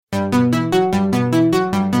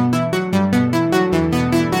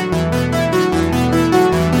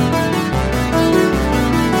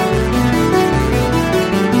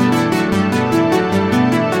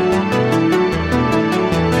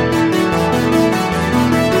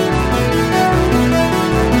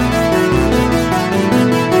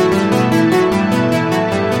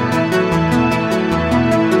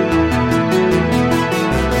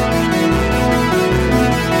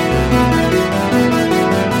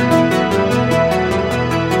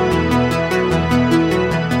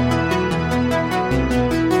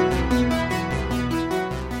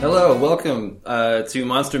welcome to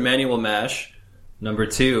Monster Manual MASH number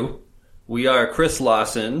 2. We are Chris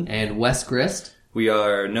Lawson. And Wes Grist. We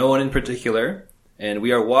are no one in particular. And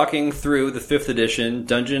we are walking through the 5th edition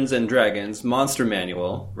Dungeons & Dragons Monster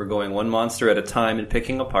Manual. We're going one monster at a time and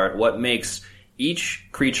picking apart what makes each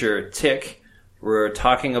creature tick. We're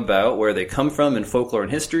talking about where they come from in folklore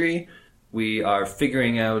and history. We are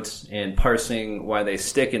figuring out and parsing why they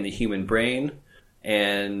stick in the human brain.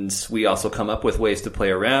 And we also come up with ways to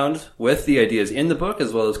play around with the ideas in the book,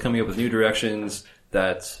 as well as coming up with new directions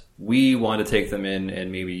that we want to take them in,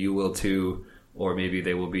 and maybe you will too, or maybe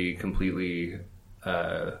they will be completely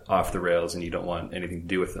off the rails and you don't want anything to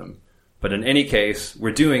do with them. But in any case,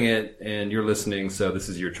 we're doing it, and you're listening, so this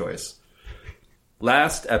is your choice.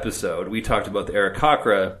 Last episode, we talked about the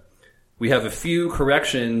Aarakocra. We have a few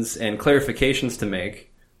corrections and clarifications to make.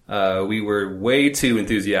 We were way too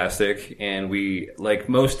enthusiastic, and we, like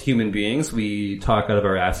most human beings, we talk out of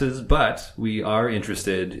our asses, but we are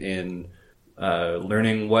interested in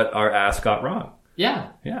learning what our ass got wrong. Yeah.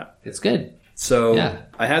 It's good. So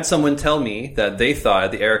I had someone tell me that they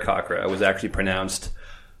thought the Aarakocra was actually pronounced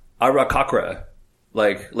Aarakocra,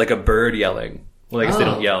 like a bird yelling. Well, I guess they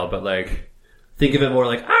don't yell, but like, think of it more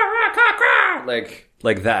like Aarakocra,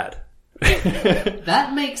 like that.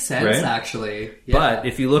 That makes sense, right? Actually. Yeah. But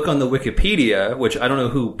if you look on the Wikipedia, which I don't know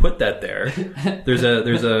who put that there, there's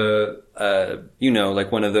a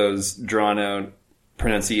like one of those drawn out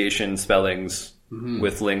pronunciation spellings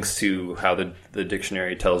with links to how the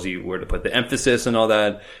dictionary tells you where to put the emphasis and all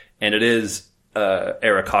that, and it is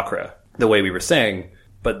Aarakocra, the way we were saying.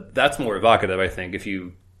 But that's more evocative, I think, if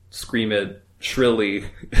you scream it shrilly.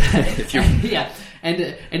 If you're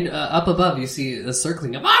and up above you see the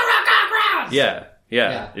circling of Yeah.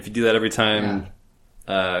 If you do that every time,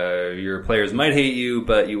 your players might hate you,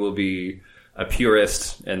 but you will be a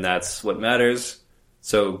purist, and that's what matters.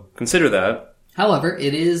 So consider that. However,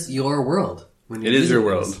 it is your world. It is your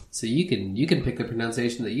world, so you can pick the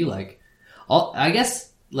pronunciation that you like. I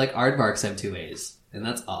guess like aardvarks have 2 A's, and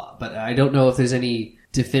that's odd. But I don't know if there's any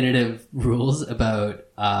definitive rules about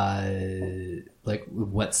like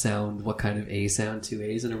what kind of A sound 2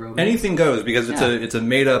 A's in a row. Anything goes, because it's a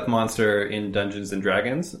made up monster in Dungeons and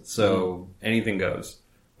Dragons, so anything goes.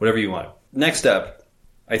 Whatever you want. Next up,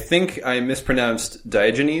 I think I mispronounced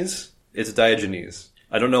Diogenes. It's Diogenes.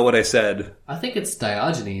 I don't know what I said. I think it's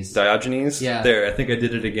Diogenes. Diogenes? Yeah. There, I think I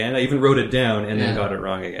did it again. I even wrote it down and then got it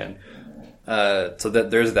wrong again. So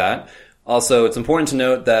there's that. Also, it's important to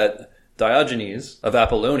note that Diogenes of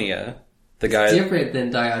Apollonia, the guy... It's different than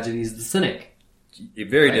Diogenes the Cynic.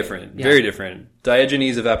 Very different. Yeah. Very different.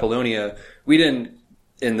 Diogenes of Apollonia, we didn't,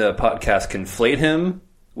 in the podcast, conflate him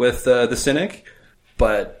with the Cynic,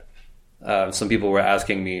 but some people were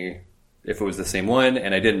asking me if it was the same one,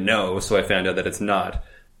 and I didn't know, so I found out that it's not.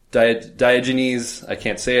 Diogenes, I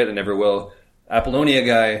can't say it, I never will. Apollonia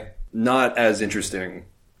guy, not as interesting,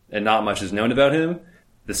 and not much is known about him.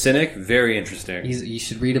 The Cynic, very interesting. You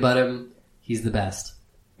should read about him. He's the best.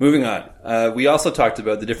 Moving on. We also talked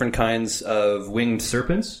about the different kinds of winged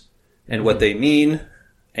serpents and what they mean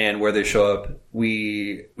and where they show up.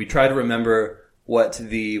 We try to remember what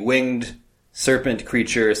the winged serpent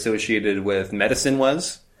creature associated with medicine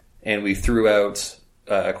was, and we threw out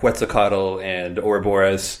Quetzalcoatl and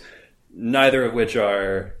Ouroboros, neither of which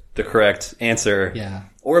are the correct answer. Yeah.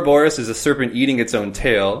 Ouroboros is a serpent eating its own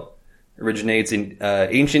tail, originates in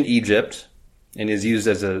ancient Egypt, and is used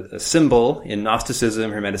as a symbol in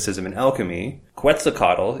Gnosticism, Hermeticism, and alchemy.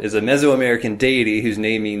 Quetzalcoatl is a Mesoamerican deity whose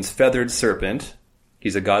name means feathered serpent.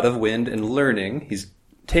 He's a god of wind and learning. He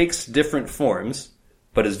takes different forms,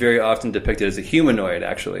 but is very often depicted as a humanoid,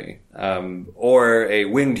 actually, or a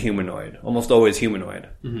winged humanoid, almost always humanoid.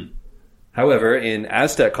 Mm-hmm. However, in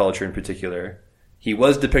Aztec culture in particular, he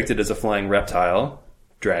was depicted as a flying reptile,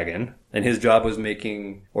 dragon, and his job was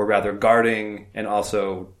making, or rather guarding, and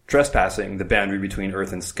also trespassing the boundary between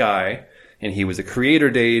earth and sky. And he was a creator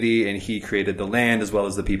deity, and he created the land as well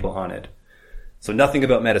as the people on it. So nothing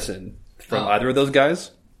about medicine from either of those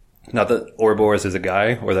guys. Not that Ouroboros is a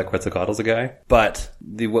guy, or that Quetzalcoatl's a guy, but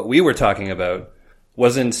what we were talking about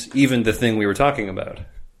wasn't even the thing we were talking about.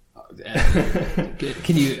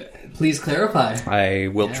 Can you please clarify? I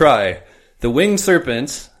will try. The winged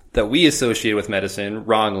serpent that we associate with medicine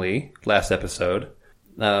wrongly last episode,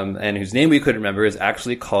 and whose name we couldn't remember, is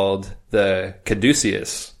actually called the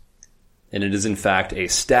caduceus. And it is in fact a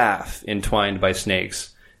staff entwined by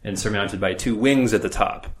snakes and surmounted by 2 wings at the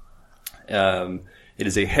top. It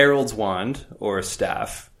is a herald's wand, or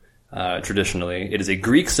staff, traditionally. It is a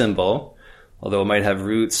Greek symbol, although it might have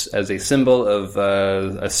roots as a symbol of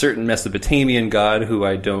a certain Mesopotamian god who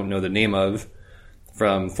I don't know the name of.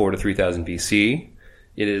 from 4 to 3000 BC.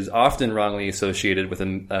 It is often wrongly associated with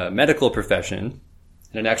a medical profession,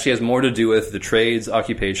 and it actually has more to do with the trades,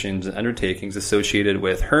 occupations, and undertakings associated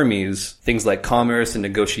with Hermes, things like commerce and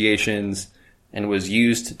negotiations, and was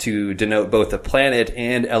used to denote both the planet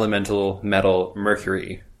and elemental metal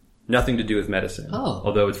Mercury. Nothing to do with medicine,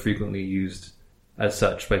 although it's frequently used as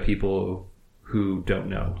such by people who don't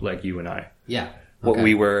know, like you and I. Yeah. Okay. What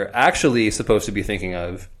we were actually supposed to be thinking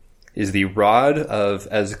of is the rod of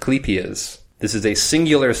Asclepius. This is a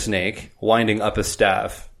singular snake winding up a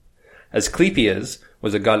staff. Asclepius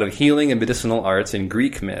was a god of healing and medicinal arts in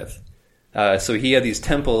Greek myth. So he had these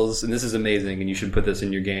temples, and this is amazing, and you should put this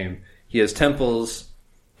in your game. He has temples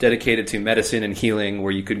dedicated to medicine and healing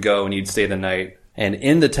where you could go and you'd stay the night. And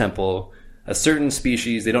in the temple, a certain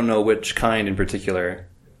species, they don't know which kind in particular,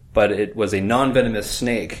 but it was a non-venomous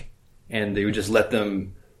snake, and they would just let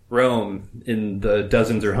them roam in the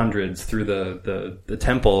dozens or hundreds through the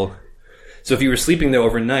temple. So if you were sleeping there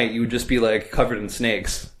overnight, you would just be like covered in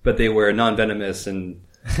snakes, but they were non-venomous and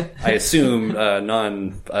I assume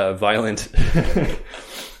non-violent,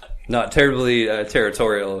 not terribly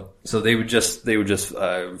territorial. So they would just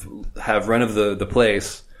have run of the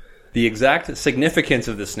place. The exact significance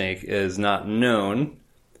of the snake is not known,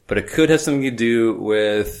 but it could have something to do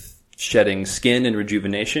with shedding skin and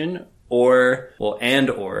rejuvenation, or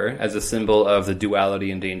as a symbol of the duality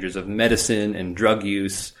and dangers of medicine and drug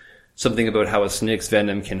use. Something about how a snake's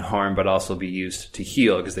venom can harm but also be used to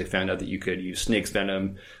heal, because they found out that you could use snake's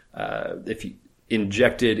venom if you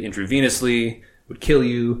injected intravenously, would kill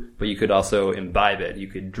you, but you could also imbibe it. You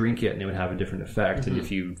could drink it and it would have a different effect. Mm-hmm. And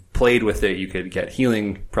if you played with it, you could get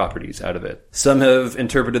healing properties out of it. Some have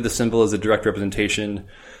interpreted the symbol as a direct representation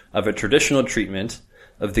of a traditional treatment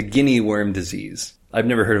of the guinea worm disease. I've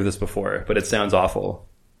never heard of this before, but it sounds awful.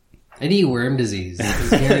 Any worm disease is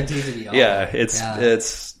guaranteed to be awful. Yeah,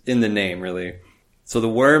 it's in the name, really. So the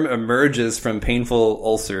worm emerges from painful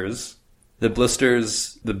ulcers. The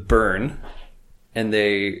blisters, the burn, and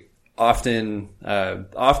they often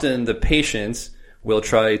the patients will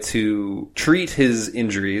try to treat his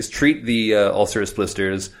injuries, treat the ulcerous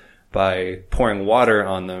blisters by pouring water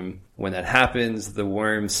on them. When that happens, the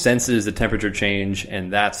worm senses the temperature change,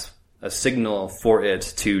 and that's a signal for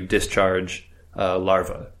it to discharge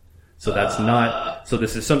larva. So that's not. So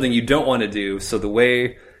this is something you don't want to do. So the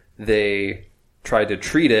way they try to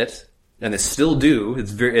treat it, and they still do.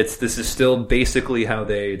 This is still basically how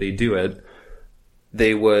they do it.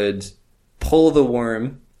 They would pull the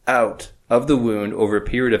worm out of the wound over a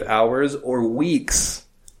period of hours or weeks,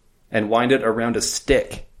 and wind it around a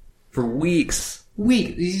stick for weeks.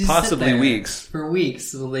 Possibly weeks. For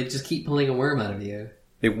weeks. Will they just keep pulling a worm out of you?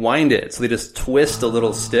 They wind it, so they just twist a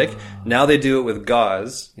little stick. Now they do it with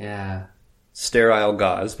gauze. Yeah. Sterile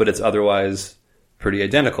gauze, but it's otherwise pretty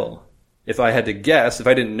identical. If I had to guess, if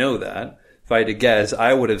I didn't know that, if I had to guess,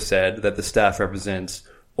 I would have said that the staff represents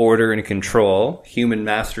order and control, human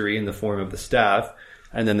mastery in the form of the staff,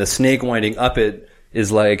 and then the snake winding up it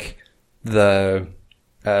is like the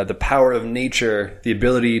power of nature, the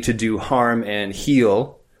ability to do harm and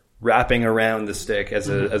heal, wrapping around the stick as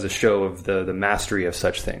a show of the mastery of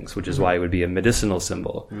such things, which is why it would be a medicinal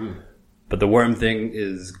symbol. But the worm thing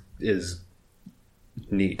is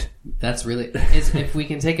neat. That's really... if we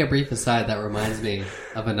can take a brief aside, that reminds me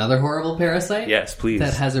of another horrible parasite. Yes, please.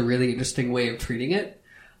 That has a really interesting way of treating it.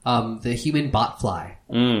 The human botfly.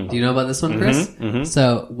 Do you know about this one, Chris? Mm-hmm.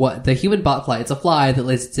 So the human botfly, it's a fly that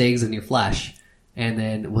lays its eggs in your flesh. And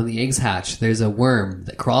then when the eggs hatch, there's a worm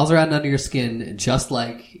that crawls around under your skin, just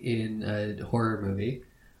like in a horror movie.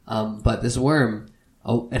 But this worm,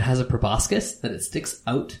 it has a proboscis that it sticks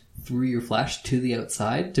out through your flesh to the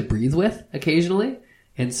outside to breathe with occasionally.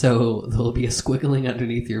 And so there'll be a squiggling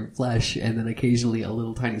underneath your flesh, and then occasionally a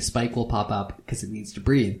little tiny spike will pop up because it needs to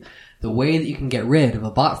breathe. The way that you can get rid of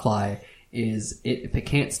a botfly is if it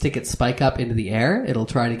can't stick its spike up into the air, it'll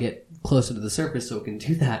try to get closer to the surface so it can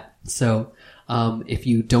do that. So if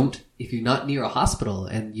you're not near a hospital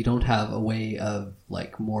and you don't have a way of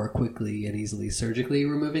like more quickly and easily surgically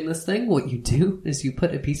removing this thing, what you do is you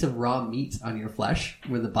put a piece of raw meat on your flesh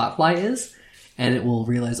where the botfly is, and it will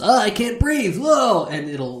realize, I can't breathe, whoa! And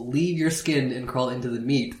it'll leave your skin and crawl into the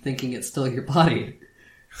meat, thinking it's still your body,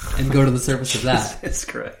 and go to the surface of that. Jesus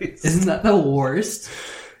Christ. Isn't that the worst?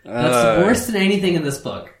 That's worse than anything in this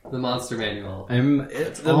book, the Monster Manual.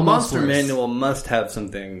 The Monster Manual must have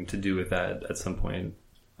something to do with that at some point.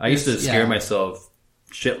 I used to scare myself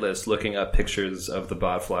shitless looking up pictures of the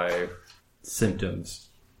botfly symptoms.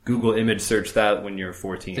 Google image search that when you're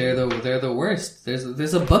 14. They're the worst.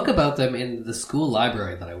 There's a book about them in the school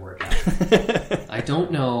library that I work at. I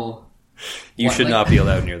don't know You What, should like- not be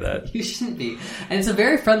allowed near that. You shouldn't be. And it's a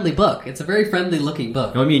very friendly book. It's a very friendly looking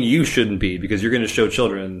book. No, I mean, you shouldn't be, because you're going to show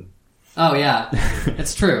children. Oh yeah,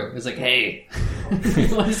 it's true. It's like, hey,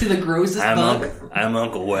 you want to see the grossest bug? I'm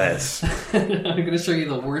Uncle Wes. I'm going to show you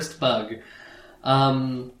the worst bug.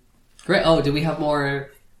 Great. Oh, do we have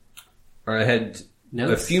more I had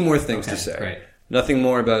notes? a few more things Okay, to say. great. Nothing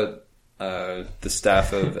more about the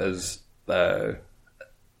staff of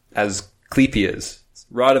Asclepius.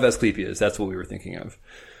 Rod of Asclepius, that's what we were thinking of.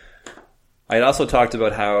 I had also talked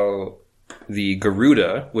about how the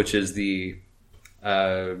Garuda, which is the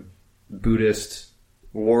Buddhist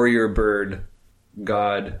warrior bird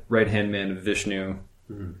god, right-hand man of Vishnu.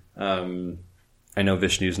 I know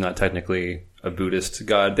Vishnu is not technically a Buddhist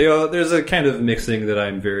god. There's a kind of mixing that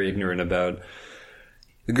I'm very ignorant about.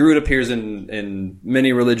 The Garuda appears in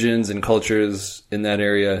many religions and cultures in that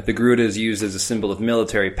area. The Garuda is used as a symbol of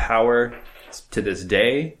military power to this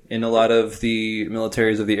day in a lot of the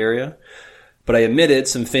militaries of the area. But I omitted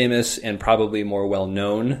some famous and probably more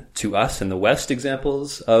well-known to us in the West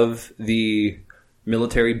examples of the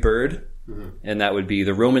military bird. And that would be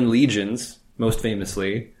the Roman legions, most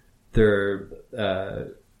famously. They were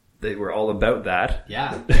all about that.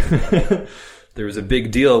 Yeah. There was a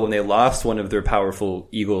big deal when they lost one of their powerful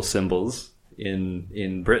eagle symbols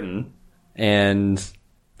in Britain. And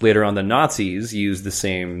later on, the Nazis used the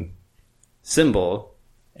same symbol,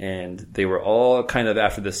 and they were all kind of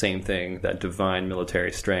after the same thing, that divine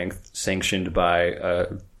military strength sanctioned by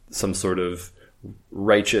some sort of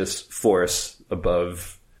righteous force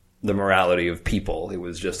above the morality of people. It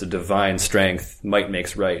was just a divine strength, might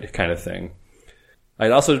makes right kind of thing.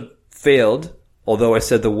 I'd also failed, although I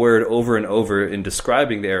said the word over and over in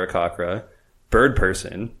describing the Aarakocra, bird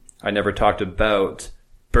person. I never talked about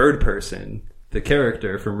bird person, the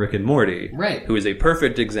character from Rick and Morty, Right. who is a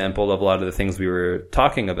perfect example of a lot of the things we were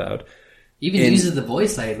talking about. Even uses the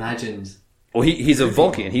voice I imagined. Well, he's a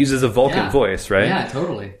Vulcan. He uses a Vulcan Yeah. voice, right? Yeah,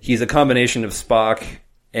 totally. He's a combination of Spock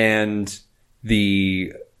and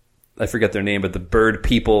I forget their name, but the bird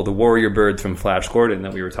people, the warrior birds from Flash Gordon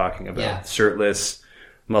that we were talking about. Yeah. Shirtless,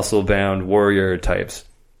 muscle-bound warrior types.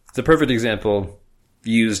 It's a perfect example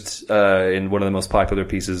used in one of the most popular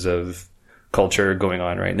pieces of culture going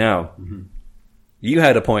on right now. Mm-hmm. You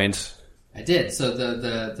had a point. I did. So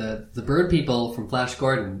the bird people from Flash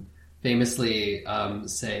Gordon famously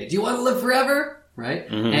say, "Do you want to live forever?" Right?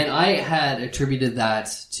 Mm-hmm. And I had attributed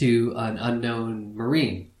that to an unknown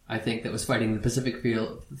Marine, I think, that was fighting the Pacific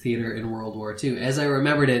Theater in World War II, as I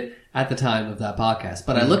remembered it at the time of that podcast.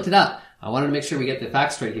 But I looked it up. I wanted to make sure we get the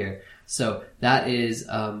facts straight here. So that is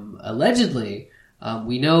allegedly,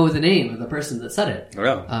 we know the name of the person that said it.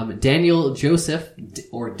 Oh. Daniel Joseph,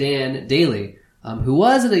 or Dan Daly, who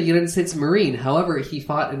was a United States Marine. However, he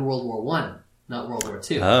fought in World War I, not World War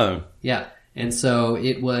II. Oh. Yeah. And so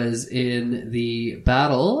it was in the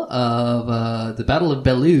Battle of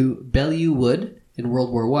Belleau Wood in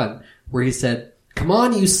World War I, where he said, "Come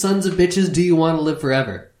on, you sons of bitches, do you want to live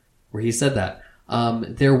forever?" Where he said that.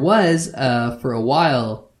 There was, for a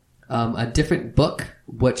while, a different book,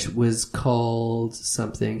 which was called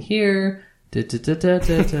something here. Edit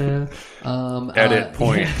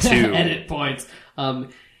point two. Edit points.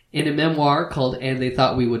 In a memoir called "And They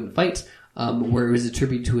Thought We Wouldn't Fight," where it was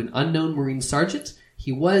attributed to an unknown Marine sergeant.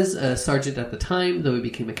 He was a sergeant at the time, though he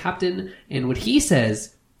became a captain. And what he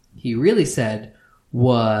really said,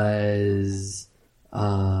 was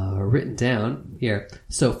written down here.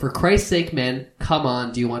 So, "For Christ's sake, man, come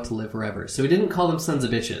on, do you want to live forever?" So he didn't call them sons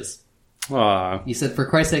of bitches. Aw. He said, "For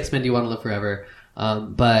Christ's sake, man, do you want to live forever?"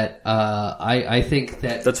 But I think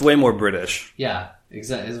that... That's way more British. Yeah,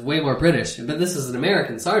 exactly. It's way more British. But this is an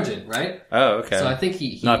American sergeant, right? Oh, okay. So I think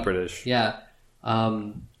he Not British. Yeah.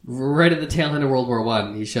 Right at the tail end of World War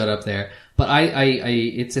I, he showed up there. But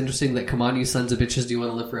it's interesting that "Come on, you sons of bitches, do you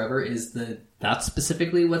want to live forever?" is that's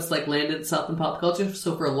specifically what's landed itself in pop culture.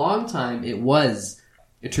 So for a long time, it was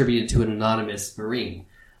attributed to an anonymous Marine.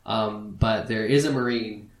 But there is a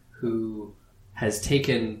Marine who has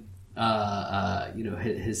taken,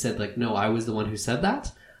 has said no, I was the one who said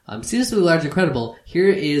that. Seems to be largely credible. Here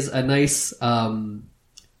is a nice, I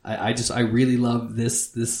really love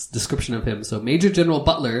this description of him. So Major General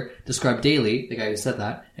Butler described Daly, the guy who said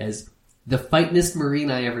that, as the fightinest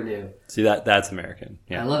Marine I ever knew. See, that's American.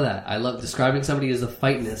 Yeah. I love that. I love describing somebody as the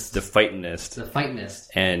fightinest. The fightinest. The fightinest.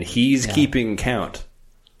 And he's keeping count.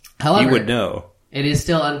 However, He would know. It is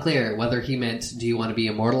still unclear whether he meant, do you want to be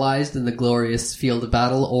immortalized in the glorious field of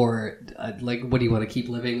battle, or what do you want to keep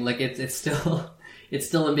living? It's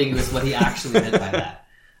still ambiguous what he actually meant by that.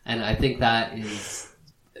 And I think that is,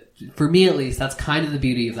 for me at least, that's kind of the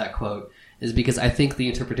beauty of that quote, is because I think the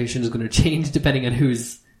interpretation is going to change depending on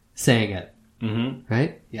who's saying it. Mm-hmm.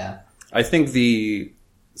 Right? Yeah. I think the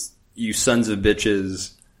 "you sons of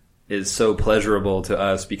bitches" is so pleasurable to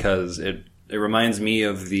us because it reminds me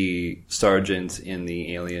of the sergeant in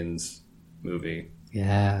the Aliens movie.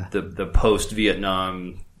 Yeah. The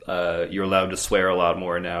post-Vietnam, you're allowed to swear a lot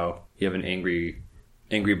more now. You have an angry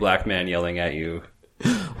black man yelling at you.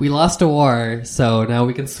 We lost a war, so now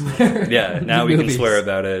we can swear. Yeah, now we can swear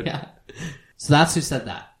about it. Yeah. So that's who said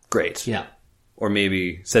that. Great. Yeah. Or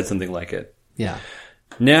maybe said something like it. Yeah.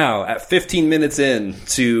 Now, at 15 minutes in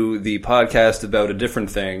to the podcast about a different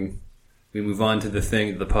thing, we move on to the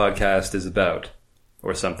thing the podcast is about,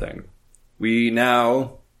 or something. We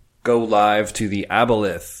now go live to the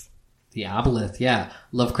Aboleth. The Aboleth, yeah.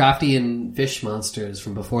 Lovecraftian fish monsters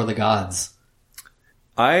from before the gods.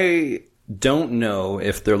 I don't know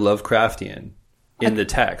if they're Lovecraftian in the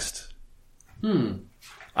text.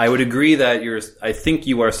 I would agree that I think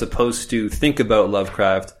you are supposed to think about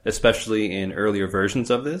Lovecraft, especially in earlier versions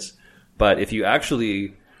of this. But if you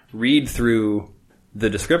actually read through the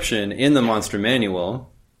description in the Monster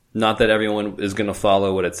Manual, not that everyone is going to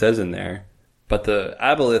follow what it says in there, but the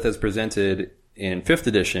Aboleth as presented in 5th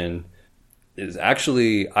edition is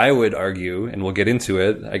actually, I would argue, and we'll get into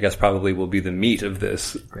it, I guess probably will be the meat of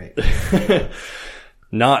this. Great.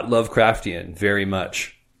 Not Lovecraftian, very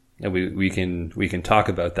much. And we can talk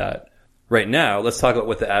about that. Right now, let's talk about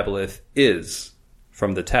what the Aboleth is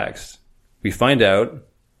from the text. We find out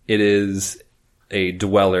it is a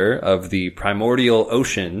dweller of the primordial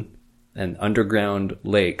ocean and underground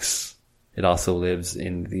lakes. It also lives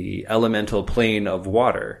in the elemental plane of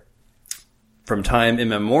water. From time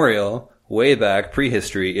immemorial, way back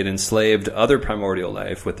prehistory, it enslaved other primordial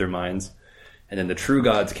life with their minds, and then the true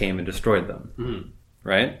gods came and destroyed them. Mm-hmm.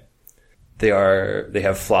 Right? They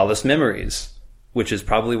have flawless memories, which is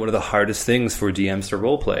probably one of the hardest things for DMs to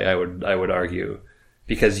roleplay, I would argue.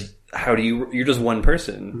 Because you're just one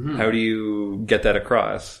person. Mm-hmm. How do you get that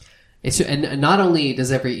across? And not only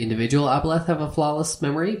does every individual Aboleth have a flawless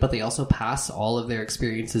memory, but they also pass all of their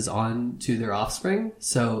experiences on to their offspring.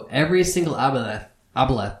 So every single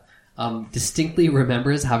Aboleth distinctly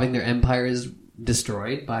remembers having their empires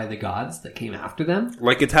destroyed by the gods that came after them.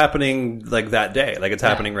 Like it's happening like that day. Like it's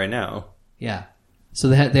happening right now. Yeah. So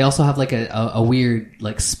they also have like a weird,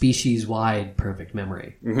 like species-wide perfect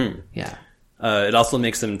memory. Mm-hmm. Yeah. It also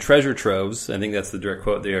makes them treasure troves. I think that's the direct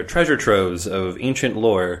quote. They are treasure troves of ancient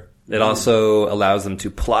lore. It also allows them to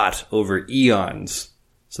plot over eons.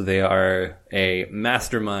 So they are a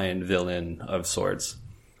mastermind villain of sorts.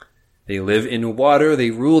 They live in water. They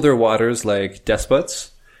rule their waters like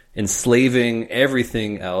despots, enslaving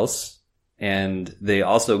everything else. And they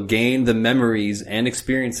also gain the memories and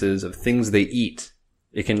experiences of things they eat.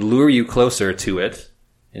 It can lure you closer to it.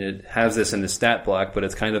 And it has this in the stat block, but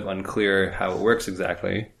it's kind of unclear how it works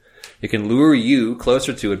exactly. It can lure you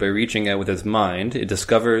closer to it by reaching out with its mind. It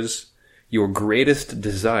discovers your greatest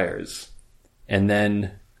desires. And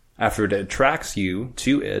then, after it attracts you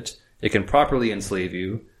to it, it can properly enslave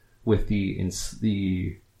you with the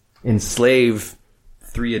enslave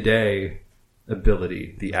 3 a day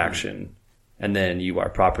ability, the action. And then you are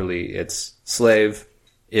properly its slave.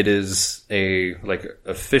 It is a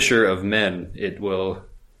fisher of men. Its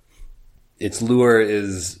lure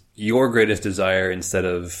is your greatest desire instead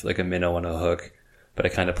of like a minnow on a hook, but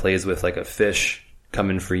it kind of plays with like a fish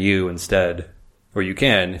coming for you instead. Or you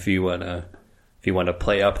can if you wanna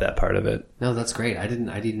play up that part of it. No, that's great. I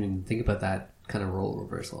didn't even think about that kind of role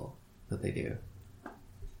reversal that they do.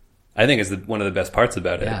 I think it's one of the best parts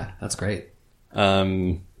about it. Yeah, that's great.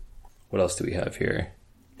 What else do we have here?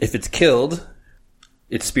 If it's killed,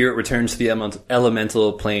 its spirit returns to the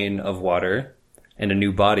elemental plane of water, and a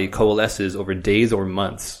new body coalesces over days or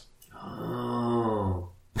months. Oh.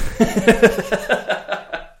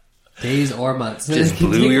 Days or months. Just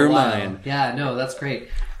blew your mind. Yeah, no, that's great.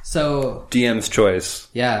 So DM's choice.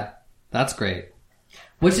 Yeah, that's great.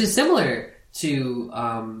 Which is similar to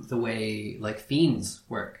the way like fiends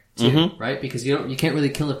work too, right? Because you can't really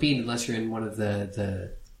kill a fiend unless you're in one of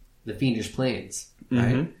the fiendish planes,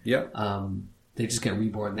 right? Mm-hmm. Yeah. They just get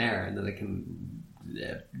reborn there, and then they can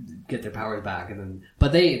get their powers back, and then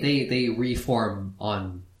they reform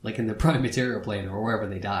on like in the prime material plane or wherever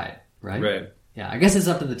they died, right? Right. Yeah, I guess it's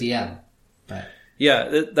up to the DM, but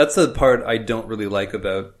yeah, that's the part I don't really like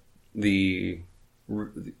about the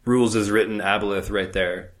rules as written Aboleth right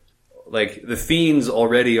there. Like the fiends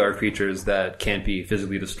already are creatures that can't be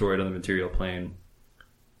physically destroyed on the material plane.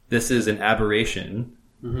 This is an aberration.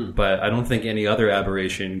 Mm-hmm. But I don't think any other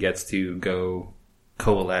aberration gets to go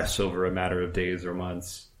coalesce over a matter of days or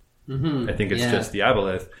months. I think it's just the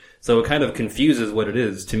aboleth. So it kind of confuses what it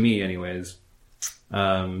is, to me anyways.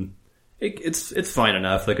 It's fine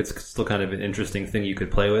enough. Like, it's still kind of an interesting thing you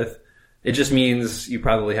could play with. It just means you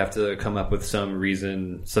probably have to come up with some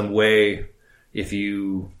reason, some way, if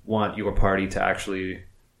you want your party to actually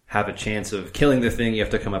have a chance of killing the thing, you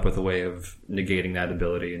have to come up with a way of negating that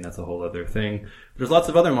ability, and that's a whole other thing. There's lots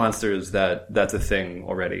of other monsters that's a thing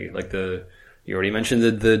already. Like you already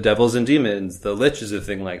mentioned the devils and demons. The Lich is a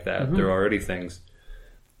thing like that. Mm-hmm. There are already things.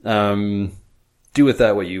 Do with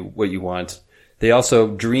that what you want. They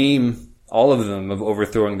also dream, all of them, of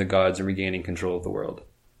overthrowing the gods and regaining control of the world.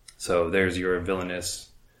 So there's your villainous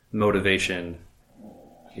motivation.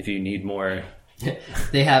 If you need more.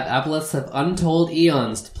 They have aboleths have untold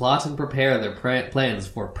eons to plot and prepare their plans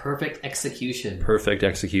for perfect execution. Perfect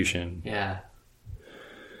execution. Yeah.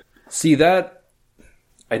 See that?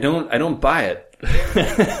 I don't buy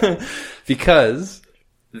it. Because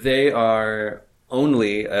they are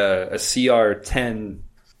only a CR10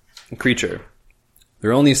 creature.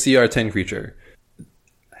 They're only a CR10 creature.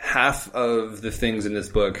 Half of the things in this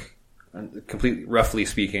book, completely roughly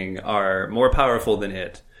speaking, are more powerful than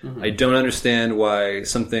it. Mm-hmm. I don't understand why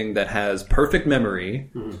something that has perfect memory,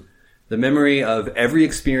 the memory of every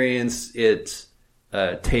experience it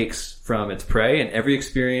takes from its prey and every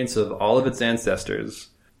experience of all of its ancestors,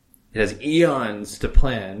 it has eons to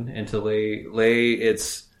plan and to lay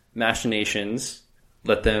its machinations,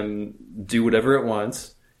 let them do whatever it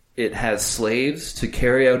wants. It has slaves to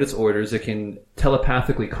carry out its orders. It can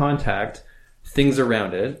telepathically contact things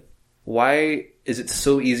around it. Why is it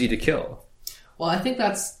so easy to kill? Well, I think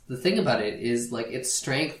that's the thing about it is like its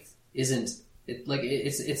strength isn't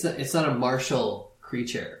it's not a martial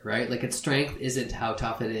creature, right? Like its strength isn't how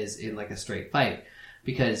tough it is in like a straight fight,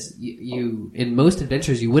 because you in most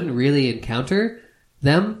adventures you wouldn't really encounter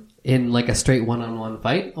them in like a straight one-on-one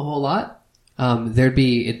fight a whole lot. It'd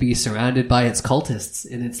be surrounded by its cultists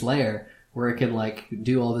in its lair where it can like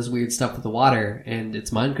do all this weird stuff with the water, and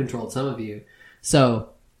it's mind controlled some of you. So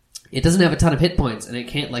it doesn't have a ton of hit points, and it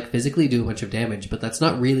can't like physically do a bunch of damage, but that's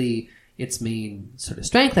not really its main sort of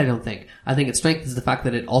strength, I don't think. I think its strength is the fact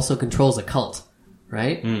that it also controls a cult,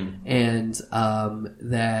 right? And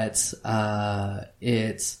that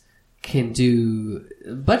it can do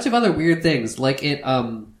a bunch of other weird things, like it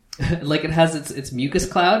like it has its mucus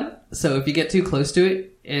cloud. So if you get too close to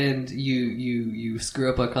it and you screw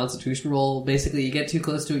up a constitution roll, basically you get too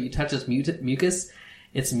close to it, you touch its mucus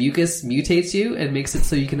mutates you and makes it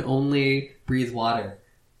so you can only breathe water.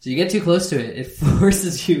 So you get too close to it, it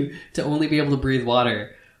forces you to only be able to breathe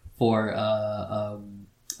water for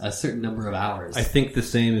a certain number of hours. I think the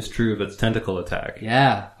same is true of its tentacle attack.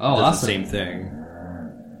 Yeah. Oh, Does awesome. the same thing.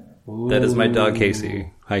 Ooh. That is my dog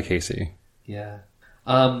Casey. Hi, Casey. Yeah.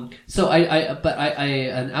 So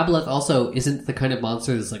an aboleth also isn't the kind of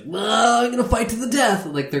monster that's like, I'm gonna fight to the death.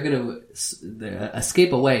 Like they're gonna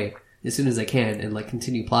escape away as soon as they can and like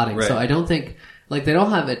continue plotting. Right. So I don't think, like, they don't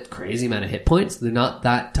have a crazy amount of hit points. They're not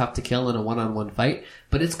that tough to kill in a one-on-one fight,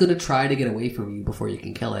 but it's gonna try to get away from you before you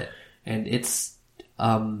can kill it. And its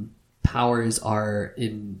powers are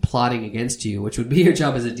in plotting against you, which would be your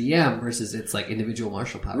job as a DM versus its like individual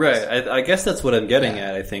martial powers. Right. I guess that's what I'm getting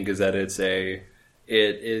at, I think, is that it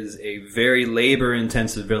is a very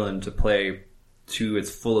labor-intensive villain to play to its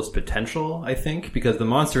fullest potential, I think, because the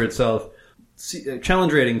monster itself,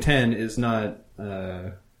 challenge rating 10 is not,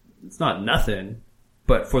 it's not nothing,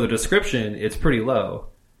 but for the description, it's pretty low.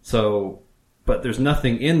 So, but there's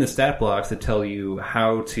nothing in the stat blocks that tell you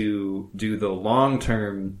how to do the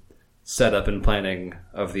long-term setup and planning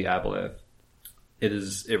of the aboleth.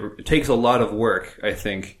 It takes a lot of work, I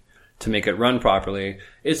think, to make it run properly.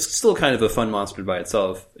 It's still kind of a fun monster by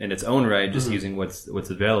itself in its own right, just using what's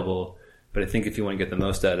available. But I think if you want to get the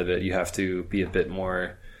most out of it, you have to be a bit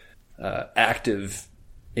more active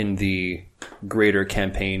in the greater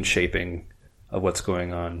campaign shaping of what's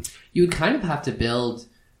going on. You would kind of have to build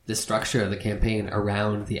the structure of the campaign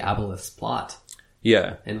around the aboleth's plot.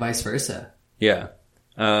 Yeah. And vice versa. Yeah.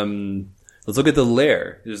 Let's look at the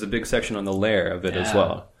lair. There's a big section on the lair of it as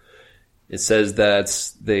well. It says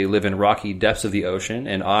that they live in rocky depths of the ocean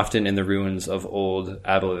and often in the ruins of old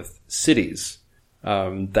aboleth cities.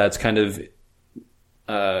 That's kind of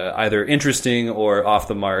either interesting or off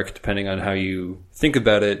the mark, depending on how you think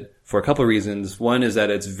about it, for a couple of reasons. One is that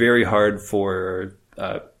it's very hard for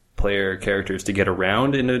player characters to get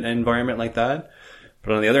around in an environment like that.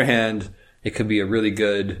 But on the other hand, it could be a really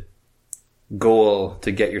good goal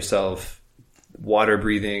to get yourself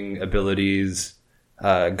water-breathing abilities,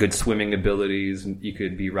 good swimming abilities. You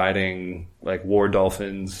could be riding like war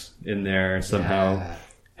dolphins in there somehow. Yeah.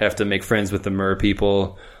 Have to make friends with the mer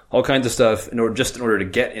people. all kinds of stuff in order to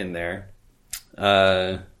get in there.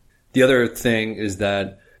 The other thing is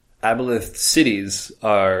that aboleth cities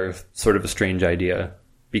are sort of a strange idea,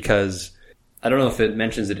 because I don't know if it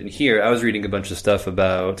mentions it in here. I was reading a bunch of stuff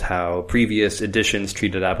about how previous editions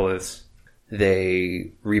treated aboleths.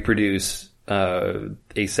 They reproduce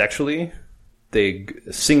asexually. A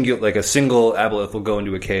single aboleth will go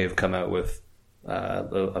into a cave, come out with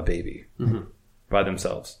a baby by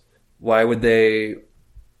themselves. Why would they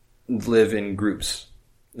live in groups,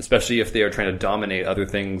 especially if they are trying to dominate other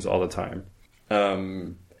things all the time?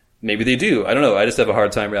 Maybe they do. I don't know. I just have a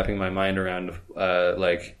hard time wrapping my mind around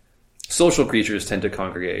social creatures tend to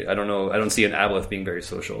congregate. I don't know. I don't see an aboleth being very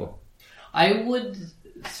social. I would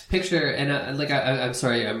picture, and I'm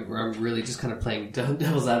sorry, I'm really just kind of playing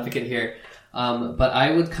devil's advocate here, but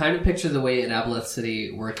I would kind of picture the way an aboleth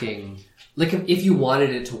city working, like if you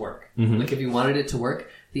wanted it to work, like if you wanted it to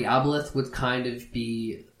work, the aboleth would kind of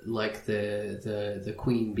be like the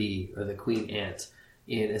queen bee or the queen ant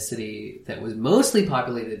in a city that was mostly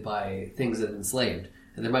populated by things that enslaved,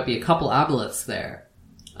 and there might be a couple aboleths there,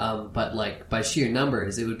 but like by sheer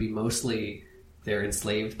numbers, it would be mostly their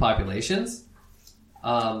enslaved populations.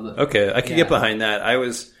 Okay, I could get behind that. I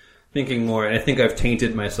was thinking more, and I think I've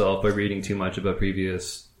tainted myself by reading too much about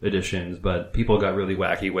previous editions, but people got really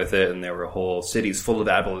wacky with it, and there were whole cities full of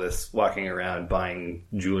aboleths walking around buying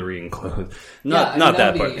jewelry and clothes. Not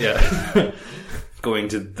that part, yeah. Going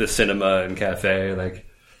to the cinema and cafe,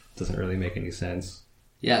 doesn't really make any sense.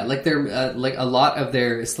 Yeah, like they're like a lot of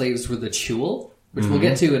their slaves were the Chul, which we'll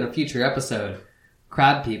get to in a future episode.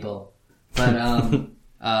 Crab people, but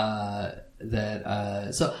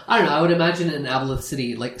so I don't know. I would imagine an aboleth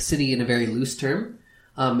city, like city in a very loose term.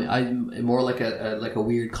 I'm more like a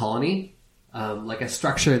weird colony, like a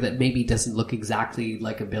structure that maybe doesn't look exactly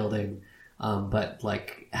like a building, but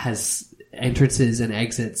like has entrances and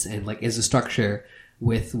exits, and like is a structure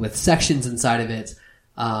with sections inside of it.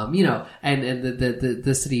 And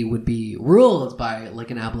the city would be ruled by like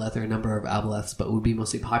an aboleth or a number of aboleths, but would be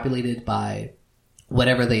mostly populated by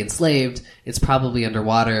whatever they enslaved. It's probably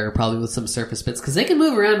underwater, probably with some surface bits, because they can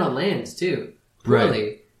move around on land too, poorly,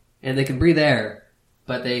 right. And they can breathe air,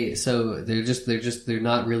 but they're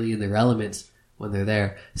not really in their element when they're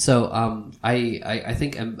there. So I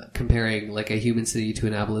think I'm comparing like a human city to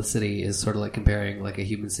an aboleth city is sort of like comparing like a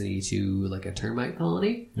human city to like a termite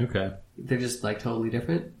colony. Okay, they're just like totally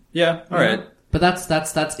different. Yeah, all right. But that's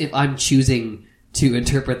if I'm choosing to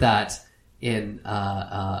interpret that in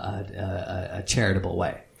a charitable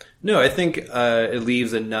way. No, I think it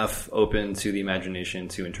leaves enough open to the imagination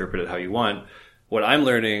to interpret it how you want. What I'm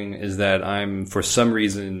learning is that I'm, for some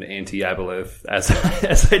reason, anti-aboleth. As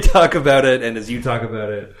I talk about it and as you talk about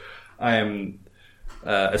it, I am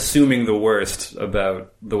assuming the worst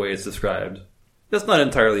about the way it's described. That's not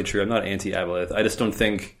entirely true. I'm not anti-aboleth. I just don't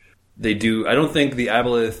think they do. I don't think the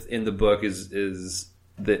aboleth in the book is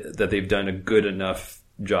that they've done a good enough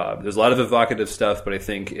job. There's a lot of evocative stuff, but I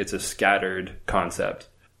think it's a scattered concept.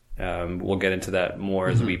 We'll get into that more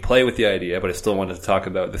as we play with the idea, but I still wanted to talk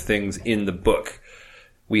about the things in the book.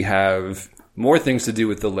 We have more things to do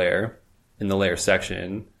with the lair in the lair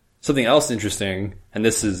section. Something else interesting, and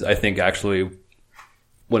this is, I think, actually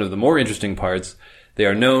one of the more interesting parts, they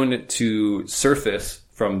are known to surface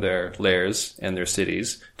from their lairs and their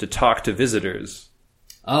cities to talk to visitors.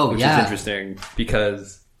 Oh, which is interesting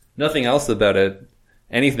because nothing else about it,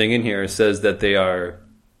 anything in here says that they are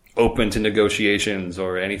open to negotiations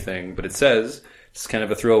or anything, but it says, it's kind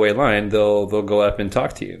of a throwaway line, they'll go up and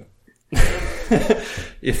talk to you.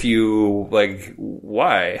 If you,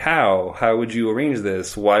 why? How would you arrange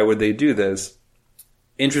this? Why would they do this?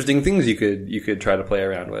 Interesting things you could try to play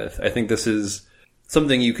around with. I think this is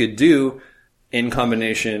something you could do in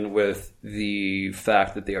combination with the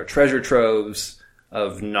fact that they are treasure troves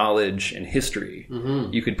of knowledge and history.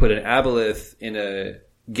 Mm-hmm. You could put an aboleth in a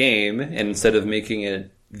game, and instead of making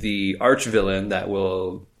it the arch villain that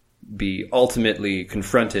will be ultimately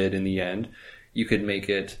confronted in the end, you could make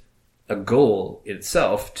it a goal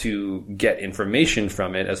itself to get information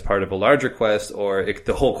from it as part of a larger quest, or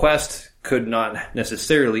the whole quest could not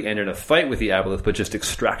necessarily end in a fight with the aboleth, but just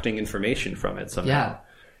extracting information from it somehow. Yeah.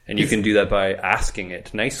 And you can do that by asking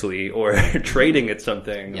it nicely or trading it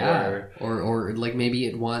something. Yeah. Or like maybe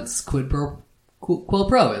it wants quid pro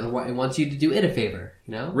It wants you to do it a favor,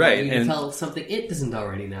 you know? Right. You to tell something it doesn't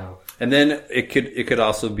already know. And then it could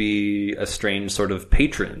also be a strange sort of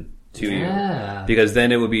patron to you. Because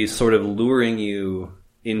then it would be sort of luring you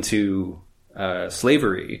into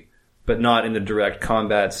slavery, but not in the direct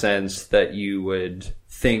combat sense that you would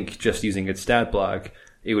think just using its stat block.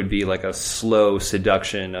 It would be like a slow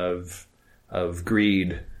seduction of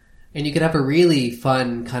greed And you could have a really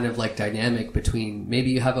fun kind of like dynamic between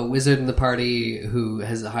maybe you have a wizard in the party who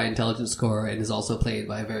has a high intelligence score and is also played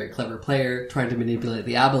by a very clever player trying to manipulate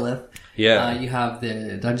the aboleth. Yeah. You have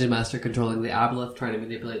the dungeon master controlling the aboleth trying to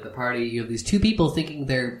manipulate the party. You have these two people thinking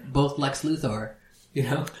they're both Lex Luthor, you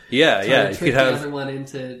know? Yeah, Trying yeah. to You trick could have the other one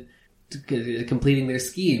into completing their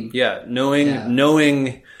scheme. Yeah,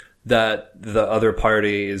 knowing that the other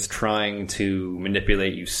party is trying to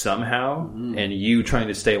manipulate you somehow, and you trying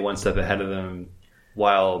to stay one step ahead of them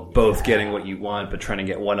while both getting what you want, but trying to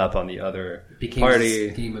get one up on the other Became party.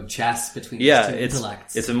 a game of chess between Yeah, these two it's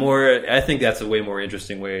intellects. a more. I think that's a way more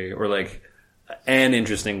interesting way, or like an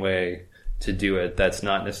interesting way to do it. That's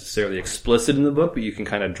not necessarily explicit in the book, but you can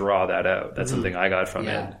kind of draw that out. That's something I got from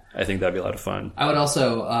it. I think that'd be a lot of fun. I would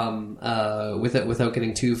also, without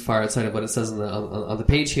getting too far outside of what it says on the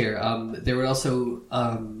page here, there would also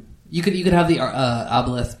you could have the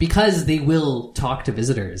aboleth, because they will talk to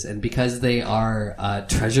visitors and because they are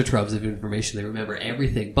treasure troves of information. They remember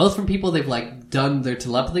everything, both from people they've like done their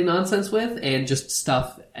telepathy nonsense with and just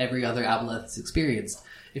stuff every other aboleth's experienced.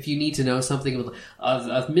 If you need to know something,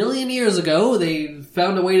 a million years ago, they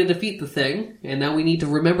found a way to defeat the thing, and now we need to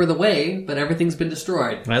remember the way, but everything's been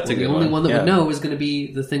destroyed. That's a good The only one that Yeah. would know is going to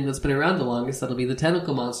be the thing that's been around the longest. That'll be the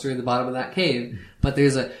tentacle monster in the bottom of that cave. But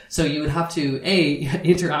so you would have to,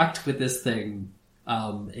 interact with this thing,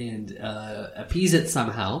 and appease it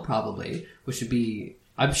somehow, probably, which would be,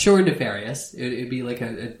 I'm sure, nefarious. It'd be like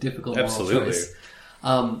a difficult moral Absolutely. choice.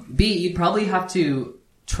 B, you'd probably have to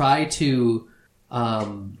try to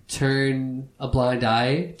turn a blind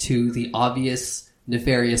eye to the obvious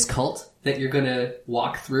nefarious cult that you're going to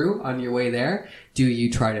walk through on your way there. Do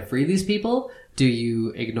you try to free these people? Do you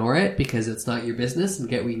ignore it because it's not your business and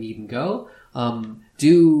get where you need and go?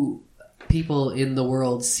 Do people in the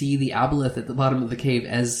world see the aboleth at the bottom of the cave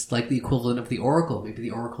as like the equivalent of the oracle? Maybe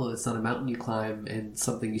the oracle is on a mountain you climb and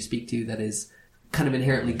something you speak to that is kind of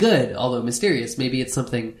inherently good, although mysterious. Maybe there's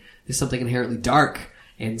something inherently dark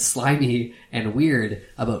and slimy and weird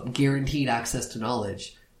about guaranteed access to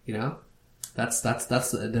knowledge. You know, that's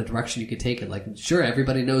the direction you could take it. Like, sure,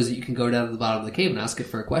 everybody knows that you can go down to the bottom of the cave and ask it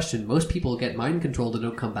for a question. Most people get mind controlled and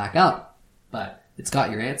don't come back up, but it's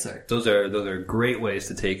got your answer. Those are great ways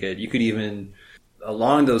to take it. You could even,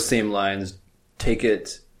 along those same lines, take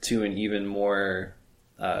it to an even more.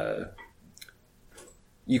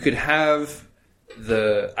 You could have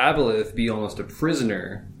the aboleth be almost a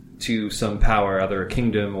prisoner to some power, either a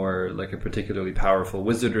kingdom or like a particularly powerful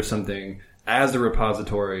wizard or something, as a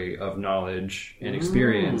repository of knowledge and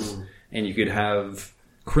experience. And you could have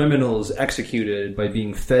criminals executed by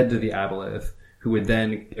being fed to the aboleth, who would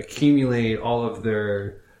then accumulate all of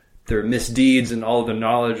their misdeeds and all of the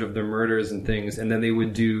knowledge of their murders and things, and then they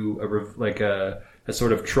would do a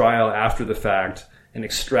sort of trial after the fact and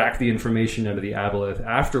extract the information out of the aboleth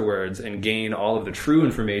afterwards and gain all of the true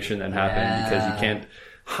information that happened, because you can't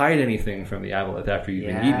hide anything from the aboleth after you've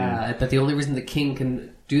been eaten. Yeah, but the only reason the king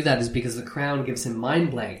can do that is because the crown gives him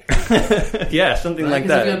mind blank. Yeah, something like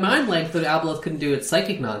Because if you that. had mind blank, the aboleth couldn't do its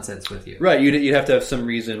psychic nonsense with you. Right, you'd have to have some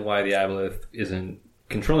reason why the aboleth isn't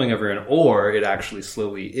controlling everyone, or it actually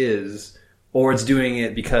slowly is, or it's doing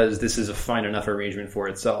it because this is a fine enough arrangement for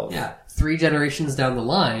itself. Yeah, 3 generations down the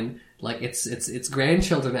line, like its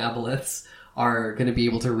grandchildren aboleths are going to be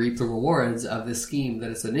able to reap the rewards of this scheme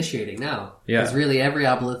that it's initiating now. Yeah. Because really every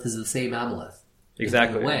aboleth is the same aboleth.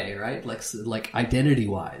 Exactly. In a way, right? Like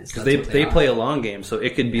identity-wise. Because they play a long game, so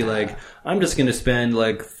it could be like, I'm just going to spend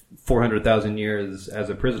like 400,000 years as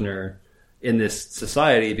a prisoner in this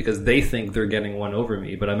society because they think they're getting one over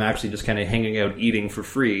me, but I'm actually just kind of hanging out eating for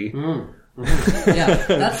free. Yeah,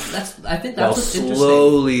 that's. I think that's while what's interesting.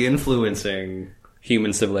 slowly influencing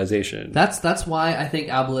human civilization. That's why I think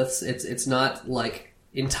aboleths. It's not like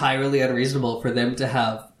entirely unreasonable for them to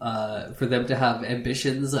have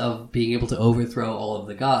ambitions of being able to overthrow all of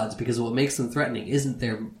the gods, because what makes them threatening isn't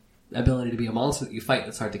their ability to be a monster that you fight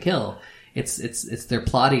that's hard to kill. It's their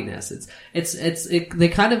plottiness. They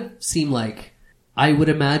kind of seem like, I would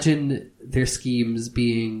imagine their schemes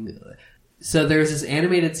being. So there's this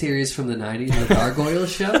animated series from the 90s, the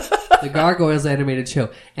Gargoyles show. The Gargoyles animated show.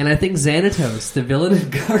 And I think Xanatos, the villain of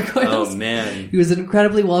Gargoyles. Oh, man. He was an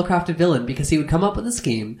incredibly well-crafted villain because he would come up with a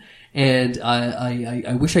scheme. And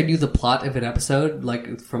I wish I knew the plot of an episode,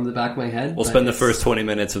 like, from the back of my head. We'll spend the first 20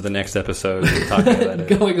 minutes of the next episode talking about it.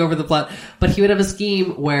 Going over the plot. But he would have a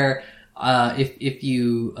scheme where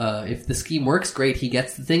if the scheme works, great, he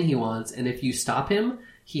gets the thing he wants. And if you stop him,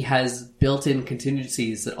 he has built-in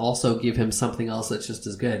contingencies that also give him something else that's just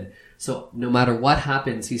as good. So no matter what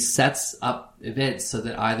happens, he sets up events so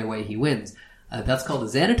that either way he wins. That's called a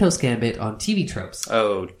Xanatos Gambit on TV Tropes.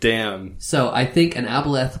 Oh, damn. So I think an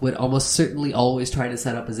Aboleth would almost certainly always try to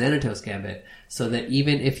set up a Xanatos Gambit, so that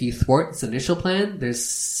even if you thwart its initial plan, there's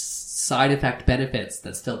side effect benefits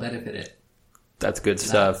that still benefit it. That's good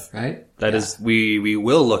stuff. Right? That is, we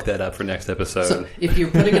will look that up for next episode. So if you're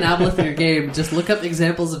putting an Aboleth in your game, just look up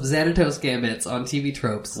examples of Xanatos Gambits on TV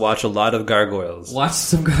Tropes. Watch a lot of Gargoyles. Watch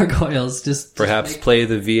some Gargoyles. Perhaps play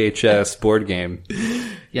the VHS board game.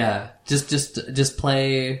 Yeah, just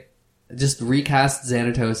play, just recast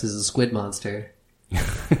Xanatos as a squid monster,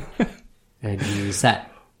 and you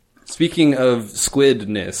set. Speaking of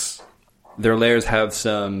squidness, their lairs have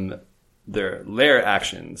their lair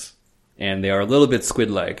actions, and they are a little bit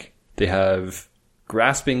squid-like. They have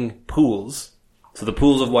grasping pools, so the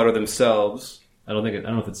pools of water themselves. I don't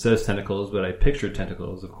know if it says tentacles, but I picture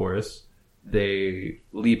tentacles, of course. They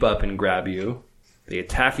leap up and grab you. They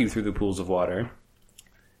attack you through the pools of water.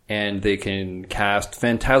 And they can cast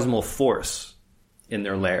Phantasmal Force in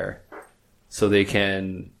their lair. So they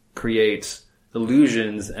can create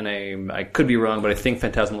illusions, and I could be wrong, but I think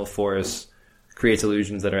Phantasmal Force creates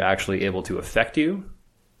illusions that are actually able to affect you.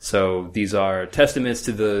 So these are testaments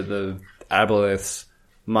to the Aboleth's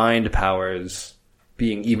mind powers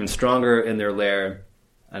being even stronger in their lair.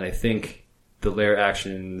 And I think the lair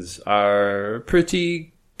actions are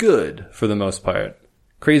pretty good for the most part.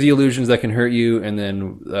 Crazy illusions that can hurt you, and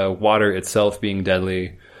then water itself being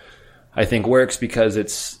deadly, I think works because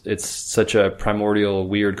it's such a primordial,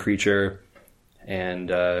 weird creature. And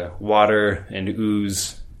water and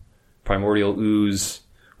ooze, primordial ooze,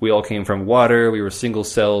 we all came from water. We were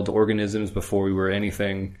single-celled organisms before we were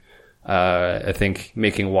anything. I think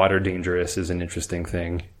making water dangerous is an interesting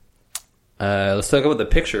thing. Let's talk about the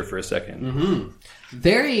picture for a second. Mm-hmm.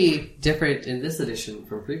 Very different in this edition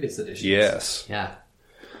from previous editions. Yes. Yeah.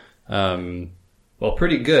 Well,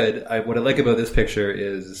 pretty good. What I like about this picture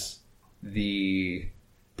is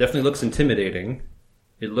definitely looks intimidating.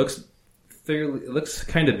 It looks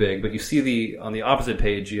kind of big, but you see on the opposite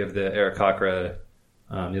page, you have the Aarakocra.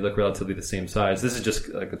 They look relatively the same size. This is just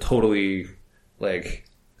like a totally like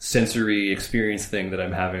sensory experience thing that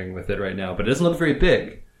I'm having with it right now, but it doesn't look very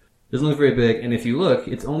big. And if you look,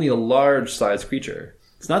 it's only a large size creature.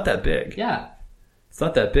 It's not that big. Yeah. It's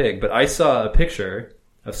not that big, but I saw a picture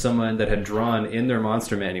of someone that had drawn in their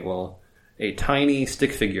monster manual a tiny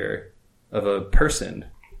stick figure of a person,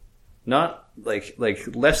 not like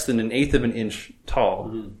less than 1/8 of an inch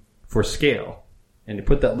tall for scale. And you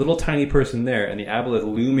put that little tiny person there and the Aboleth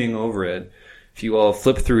looming over it. If you all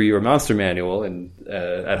flip through your monster manual and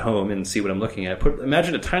at home and see what I'm looking at,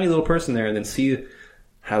 imagine a tiny little person there and then see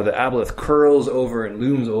how the Aboleth curls over and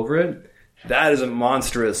looms over it. That is a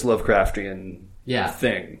monstrous Lovecraftian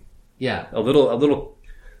thing. Yeah. A little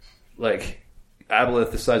like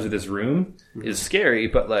Aboleth the size of this room is scary,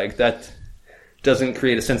 but like that doesn't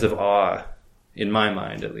create a sense of awe in my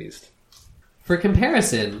mind, at least. For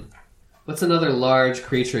comparison, what's another large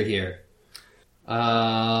creature here?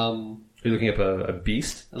 You're looking up a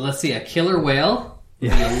beast? Let's see, a killer whale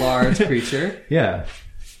would be a large creature. Yeah.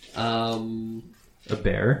 A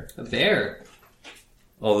bear. A bear.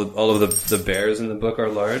 All of the bears in the book are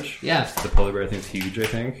large. Yeah. The polar bear I think is huge, I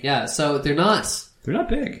think. Yeah, so they're not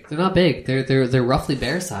big. They're not big. They're roughly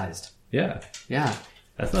bear-sized. Yeah. Yeah.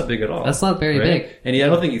 That's not big at all. That's not very big. And I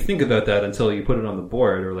don't think you think about that until you put it on the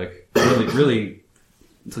board, or like really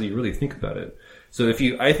until you really think about it. So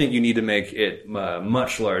I think you need to make it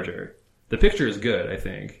much larger. The picture is good, I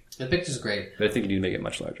think. The picture's great. But I think you need to make it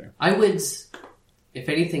much larger. I would, if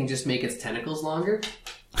anything, just make its tentacles longer.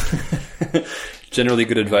 Generally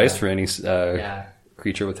good advice for any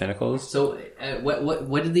creature with tentacles. So,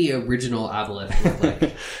 what did the original Aboleth look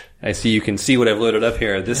like? I see you can see what I've loaded up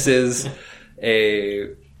here. This is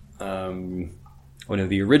one of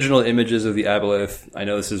the original images of the Aboleth. I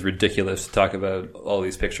know this is ridiculous to talk about all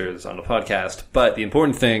these pictures on a podcast, but the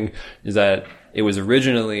important thing is that it was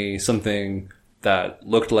originally something that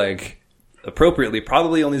looked like, appropriately,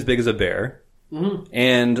 probably only as big as a bear,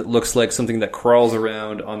 and looks like something that crawls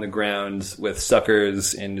around on the ground with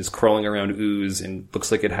suckers and is crawling around ooze, and looks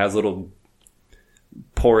like it has little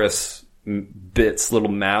porous bits,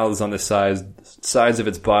 little mouths on the sides of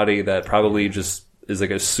its body that probably just is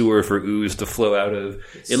like a sewer for ooze to flow out of.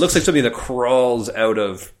 It looks like something that crawls out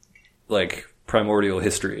of like primordial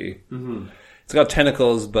history. Mm-hmm. It's got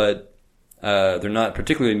tentacles, but they're not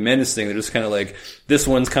particularly menacing. They're just kind of like, this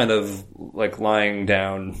one's kind of like lying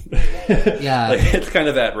down. Yeah. Like it's kind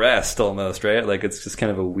of at rest almost, right? Like it's just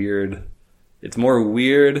kind of it's more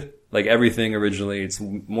weird, like everything originally. It's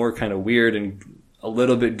more kind of weird and a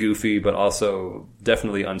little bit goofy, but also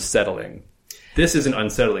definitely unsettling. This isn't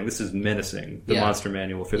unsettling. This is menacing. The Yeah. Monster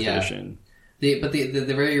Manual 5th Yeah. edition. The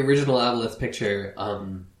very original Aboleth picture,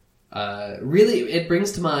 really, it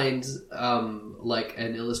brings to mind like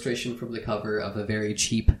an illustration from the cover of a very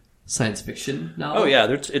cheap science fiction novel. Oh yeah,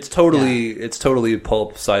 it's totally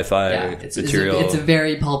pulp sci-fi material. It's a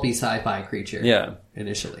very pulpy sci-fi creature. Yeah.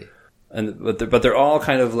 Initially. But they're all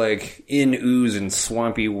kind of like in ooze and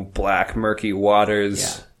swampy, black, murky waters.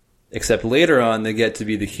 Yeah. Except later on, they get to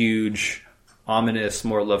be the huge, ominous,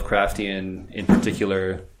 more Lovecraftian, in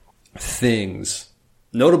particular, things.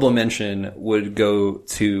 Notable mention would go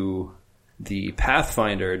to the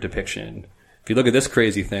Pathfinder depiction. If you look at this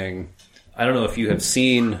crazy thing, I don't know if you have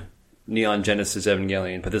seen Neon Genesis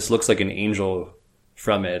Evangelion, but this looks like an angel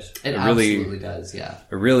from it. It absolutely does, yeah.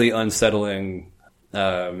 A really unsettling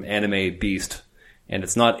anime beast, and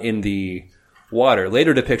it's not in the water.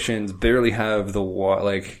 Later depictions barely have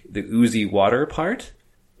the oozy water part.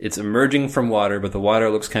 It's emerging from water, but the water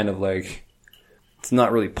looks kind of like it's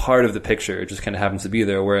not really part of the picture. It just kind of happens to be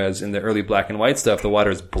there. Whereas in the early black and white stuff, the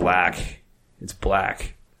water is black. It's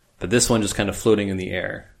black, but this one just kind of floating in the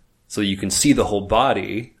air, so you can see the whole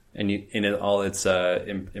body and in all its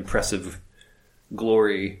impressive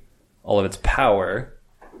glory, all of its power.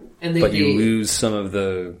 But you lose some of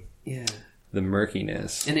the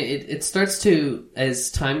murkiness. And it starts to,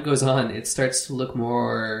 as time goes on, it starts to look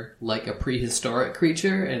more like a prehistoric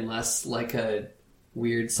creature and less like a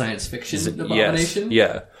weird science fiction abomination.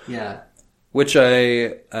 Yes, yeah. Which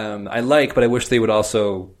I like, but I wish they would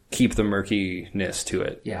also keep the murkiness to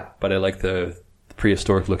it. Yeah. But I like the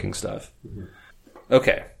prehistoric looking stuff. Mm-hmm.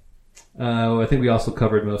 Okay. I think we also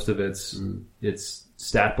covered most of its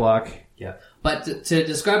stat block. Yeah. But to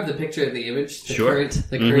describe the picture of the image, the Sure.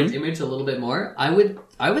 current image a little bit more, I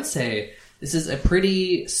would say this is a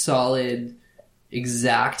pretty solid,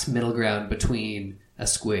 exact middle ground between a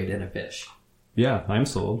squid and a fish. Yeah, I'm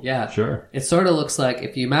sold. Yeah. Sure. It sort of looks like,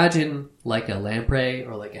 if you imagine like a lamprey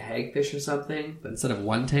or like a hagfish or something, but instead of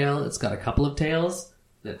one tail, it's got a couple of tails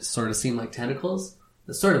that sort of seem like tentacles.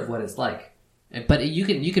 That's sort of what it's like. But you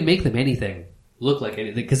can make them anything. Look like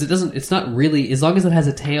anything, because it's not really, as long as it has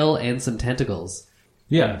a tail and some tentacles.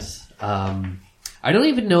 Yeah. I don't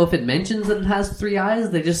even know if it mentions that it has 3 eyes.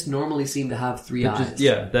 They just normally seem to have 3 eyes.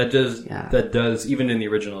 That does, even in the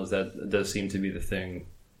originals, that does seem to be the thing.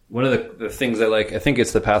 One of the things I like, I think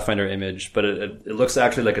it's the Pathfinder image, but it looks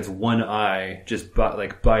actually like it's one eye, just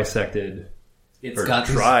bisected. It's got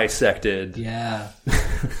trisected. Yeah.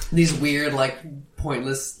 These weird, like,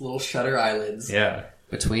 pointless little shutter eyelids. Yeah.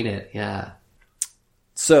 Between it, yeah.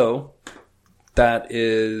 So, that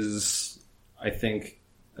is, I think,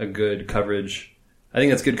 a good coverage. I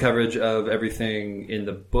think that's good coverage of everything in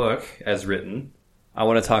the book as written. I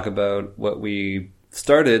want to talk about what we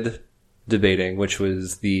started debating, which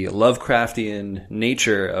was the Lovecraftian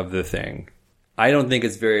nature of the thing. I don't think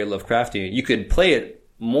it's very Lovecraftian. You could play it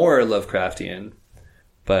more Lovecraftian,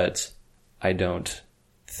 but I don't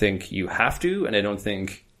think you have to, and I don't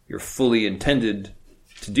think you're fully intended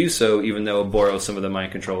to do so, even though it borrows some of the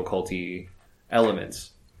mind control culty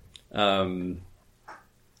elements.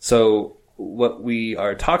 So what we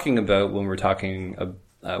are talking about when we're saying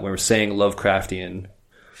Lovecraftian,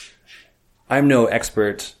 I'm no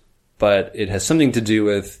expert, but it has something to do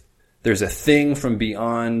with there's a thing from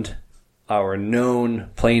beyond our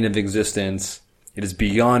known plane of existence. It is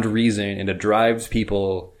beyond reason, and it drives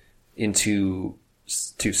people to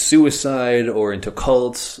suicide or into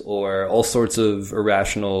cults or all sorts of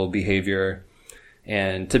irrational behavior.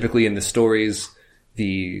 And typically in the stories,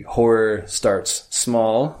 the horror starts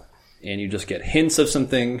small and you just get hints of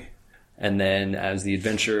something. And then as the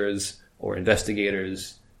adventurers or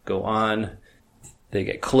investigators go on, they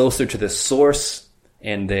get closer to the source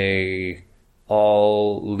and they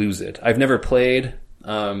all lose it. I've never played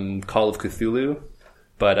Call of Cthulhu,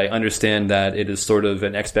 but I understand that it is sort of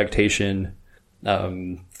an expectation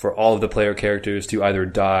for all of the player characters to either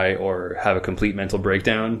die or have a complete mental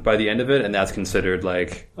breakdown by the end of it, and that's considered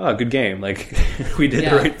like, oh, good game, like we did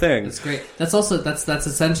the right thing. That's great. That's also that's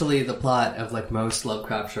essentially the plot of like most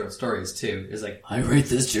Lovecraft short stories too. Is like, I write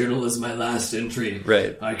this journal as my last entry.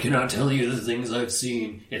 Right. I cannot tell you the things I've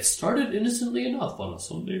seen. It started innocently enough on a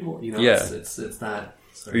Sunday morning. You know, Yeah. it's that.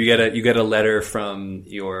 Or you get a letter from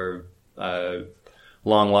your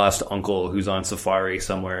long lost uncle who's on safari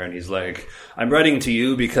somewhere, and he's like, I'm writing to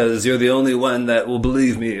you because you're the only one that will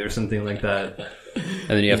believe me, or something like that. And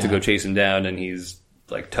then you have to go chase him down, and he's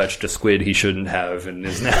like touched a squid he shouldn't have and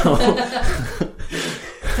is now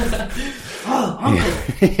Oh,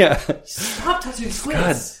 Uncle, yeah. stop touching squids.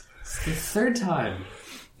 God. It's the third time.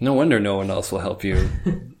 No wonder no one else will help you.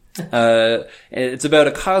 And it's about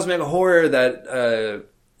a cosmic horror that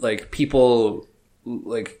like people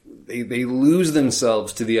like they lose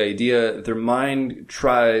themselves to the idea. Their mind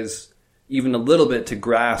tries even a little bit to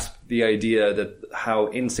grasp the idea that how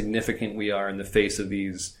insignificant we are in the face of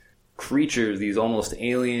these creatures, these almost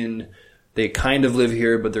alien. They kind of live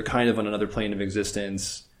here, but they're kind of on another plane of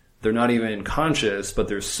existence. They're not even conscious, but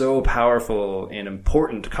they're so powerful and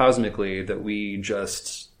important cosmically that we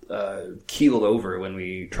just keel over when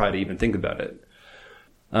we try to even think about it.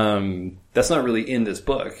 That's not really in this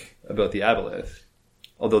book about the Aboleth,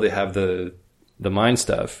 although they have the mind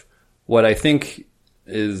stuff. What I think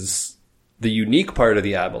is the unique part of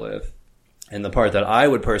the Aboleth, and the part that I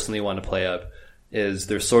would personally want to play up, is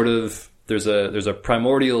there's a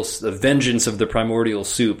primordial, the vengeance of the primordial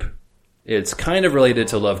soup. It's kind of related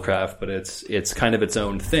to Lovecraft, but it's kind of its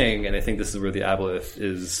own thing, and I think this is where the Aboleth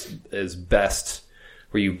is best,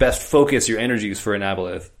 where you best focus your energies for an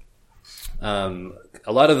Aboleth.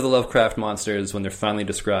 A lot of the Lovecraft monsters, when they're finally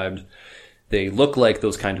described, they look like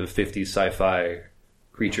those kind of 50s sci-fi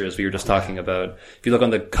creatures we were just talking about. If you look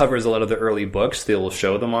on the covers, a lot of the early books, they will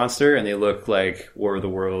show the monster, and they look like War of the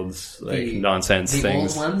Worlds, nonsense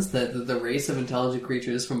things. The old ones, the race of intelligent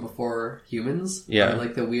creatures from before humans, yeah, are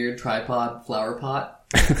like the weird tripod flower pot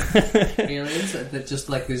aliens that just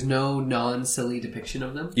like there's no non-silly depiction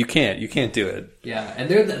of them. You can't do it. Yeah, and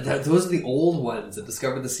those are the old ones that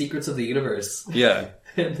discovered the secrets of the universe. Yeah,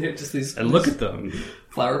 and they're just these. And look at them,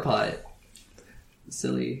 flower pot.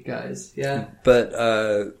 Silly guys, yeah. But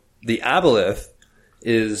the Aboleth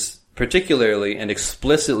is particularly and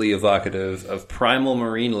explicitly evocative of primal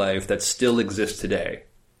marine life that still exists today.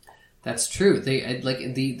 That's true. They like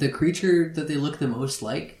the creature that they look the most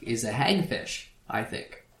like is a hagfish, I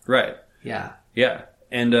think. Right. Yeah. Yeah.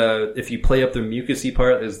 And if you play up the mucusy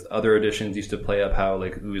part, as other editions used to play up how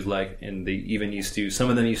like ooze-like, and they even used to, some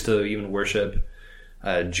of them used to even worship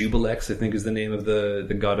Jubilex, I think is the name of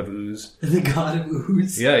the god of ooze. The god of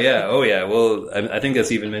ooze? Yeah. Oh, yeah. Well, I think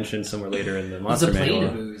that's even mentioned somewhere later in the monster manual. It's a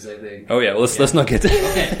plane of ooze, I think. Oh, yeah. Well, let's not get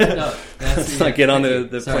okay. No, let's not get on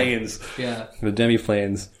the planes. Yeah. The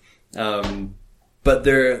demi-planes. But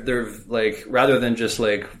they're like, rather than just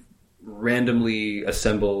like randomly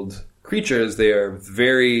assembled creatures, they are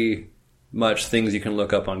very much things you can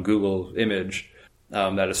look up on Google Image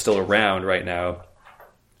that is still around right now.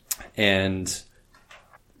 And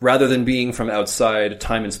rather than being from outside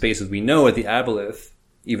time and space as we know it, the Aboleth,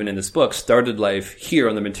 even in this book, started life here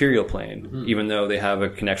on the material plane. Mm-hmm. Even though they have a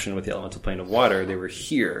connection with the elemental plane of water, they were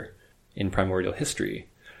here in primordial history.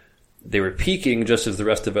 They were peaking just as the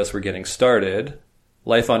rest of us were getting started.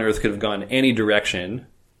 Life on Earth could have gone any direction.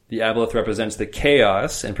 The Aboleth represents the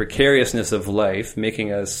chaos and precariousness of life,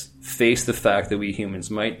 making us face the fact that we humans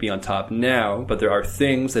might be on top now, but there are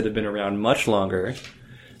things that have been around much longer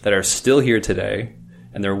that are still here today,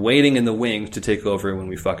 and they're waiting in the wings to take over when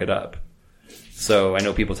we fuck it up. So I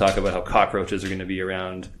know people talk about how cockroaches are going to be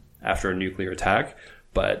around after a nuclear attack,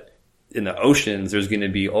 but in the oceans, there's going to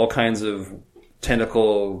be all kinds of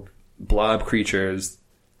tentacle blob creatures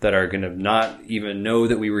that are going to not even know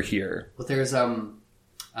that we were here. Well, there's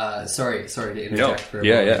sorry to interject for a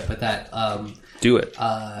moment, but that do it.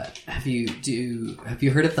 Have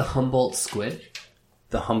you heard of the Humboldt squid?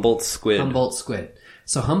 The Humboldt squid. Humboldt squid.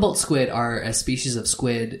 So Humboldt squid are a species of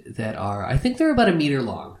squid that are, I think they're about a meter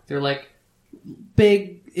long. They're like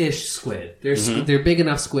big-ish squid. They're big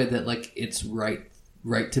enough squid that like it's right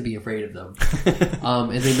to be afraid of them.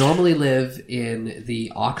 And they normally live in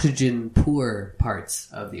the oxygen-poor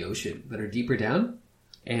parts of the ocean that are deeper down,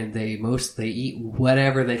 and they eat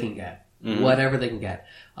whatever they can get. Mm-hmm. Whatever they can get.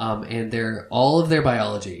 And all of their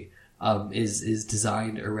biology is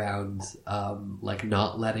designed around like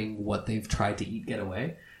not letting what they've tried to eat get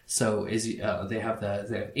away. So they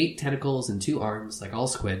have 8 tentacles and 2 arms, like all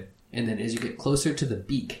squid. And then as you get closer to the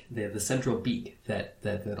beak, they have the central beak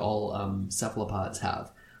that all cephalopods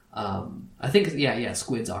have. I think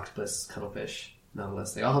squids, octopus, cuttlefish,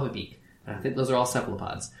 nautilus, they all have a beak. And I think those are all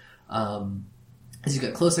cephalopods. As you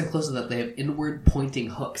get closer and closer to that, they have inward pointing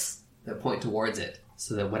hooks that point towards it,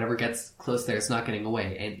 so that whatever gets close there, it's not getting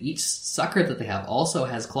away. And each sucker that they have also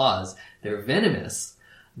has claws. They're venomous.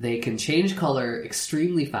 They can change color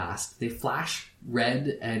extremely fast. They flash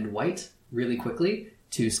red and white really quickly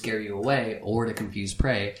to scare you away or to confuse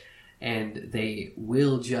prey. And they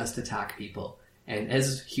will just attack people. And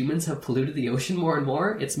as humans have polluted the ocean more and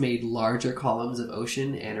more, it's made larger columns of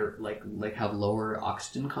ocean and are like have lower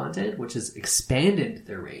oxygen content, which has expanded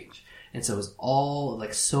their range. And so as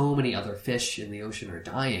so many other fish in the ocean are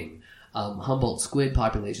dying, Humboldt squid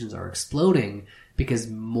populations are exploding because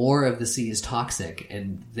more of the sea is toxic,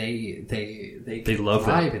 and they love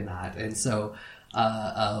thrive in that. And so,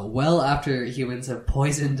 well after humans have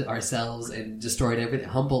poisoned ourselves and destroyed everything,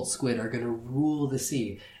 Humboldt squid are going to rule the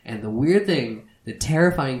sea. And the weird thing, the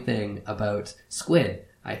terrifying thing about squid,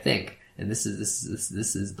 I think, and this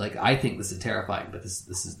is like, I think this is terrifying, but this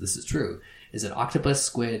is true, is that octopus,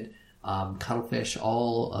 squid, cuttlefish,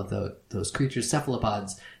 all of those creatures,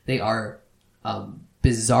 cephalopods, they are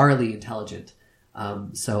bizarrely intelligent.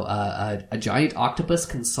 So a giant octopus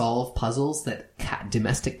can solve puzzles that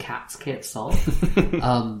domestic cats can't solve.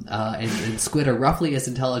 And squid are roughly as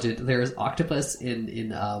intelligent. There's octopus in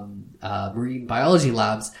marine biology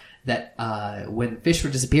labs that when fish were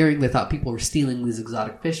disappearing, they thought people were stealing these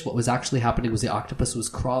exotic fish. What was actually happening was the octopus was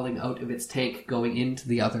crawling out of its tank, going into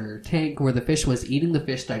the other tank where the fish was, eating the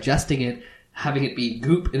fish, digesting it, having it be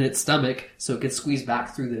goop in its stomach so it could squeeze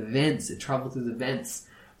back through the vents. It traveled through the vents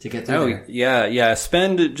to get through there. Yeah.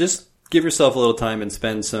 Just give yourself a little time and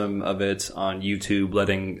spend some of it on YouTube,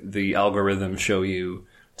 letting the algorithm show you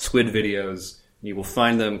squid videos. You will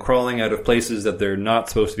find them crawling out of places that they're not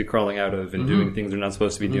supposed to be crawling out of and doing things they're not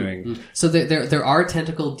supposed to be doing. So there are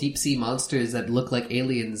tentacle deep sea monsters that look like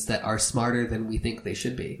aliens that are smarter than we think they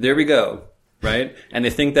should be. There we go. Right? And they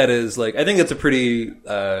think that is like, I think that's a pretty,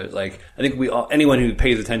 I think anyone who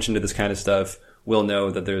pays attention to this kind of stuff will know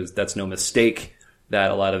that that's no mistake that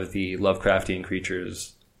a lot of the Lovecraftian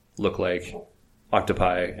creatures look like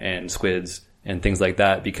octopi and squids and things like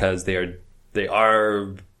that, because they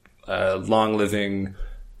are long-living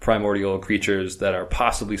primordial creatures that are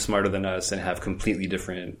possibly smarter than us and have completely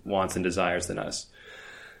different wants and desires than us.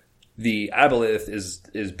 The aboleth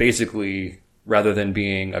is basically, rather than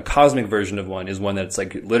being a cosmic version of one, is one that's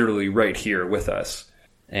like literally right here with us.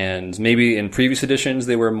 And maybe in previous editions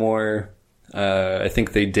they were more, I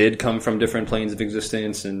think they did come from different planes of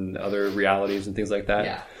existence and other realities and things like that.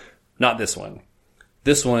 Yeah. Not this one.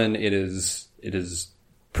 This one, it is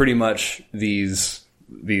pretty much these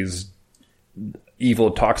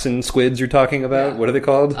evil toxin squids you're talking about. Yeah. What are they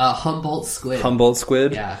called? Humboldt squid. Humboldt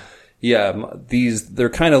squid? Yeah. Yeah, they're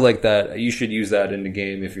kind of like that. You should use that in the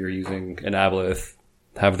game if you're using an aboleth.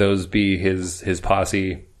 Have those be his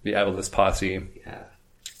posse, the aboleth's posse. Yeah.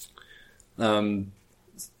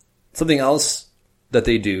 Something else that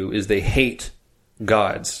they do is they hate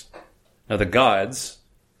gods. Now the gods,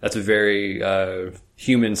 that's a very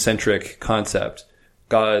human-centric concept.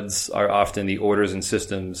 Gods are often the orders and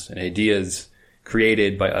systems and ideas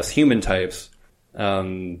created by us human types.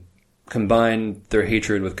 Combine their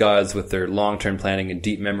hatred with gods with their long-term planning and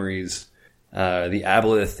deep memories. The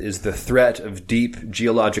aboleth is the threat of deep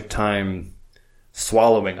geologic time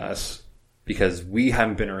swallowing us, because we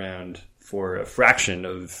haven't been around for a fraction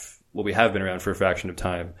of, well, we have been around for a fraction of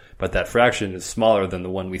time, but that fraction is smaller than the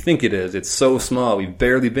one we think it is. It's so small, we've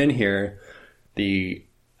barely been here. The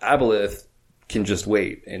aboleth can just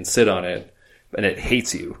wait and sit on it, and it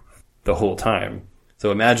hates you the whole time.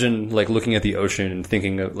 So imagine like looking at the ocean and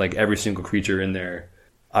thinking of like every single creature in there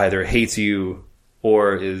either hates you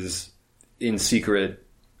or is in secret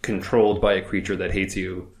controlled by a creature that hates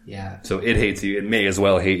you. Yeah. So it hates you. It may as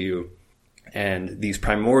well hate you. And these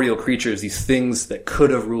primordial creatures, these things that could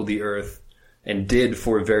have ruled the earth and did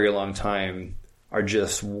for a very long time, are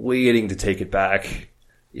just waiting to take it back.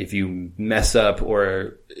 If you mess up,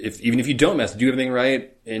 or even if you don't do everything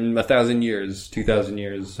right, in 1,000 years, 2,000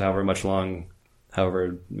 years,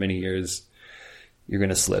 however many years, you're going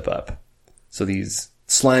to slip up. So these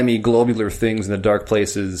slimy, globular things in the dark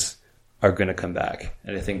places are going to come back.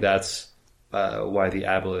 And I think that's why the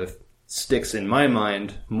aboleth sticks in my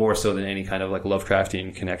mind more so than any kind of like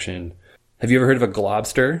Lovecraftian connection. Have you ever heard of a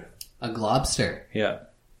globster? A globster? Yeah.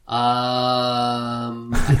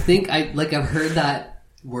 I think I've heard that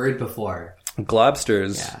word before.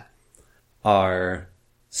 Globsters are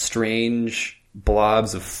strange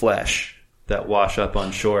blobs of flesh that wash up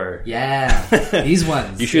on shore. Yeah, these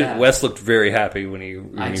ones. You should. Yeah. Wes looked very happy when he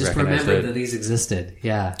I just remembered that these existed.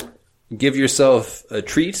 Yeah. Give yourself a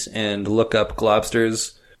treat and look up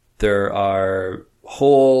globsters. There are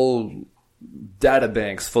whole data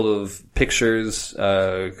banks full of pictures,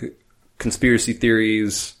 conspiracy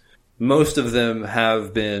theories. Most of them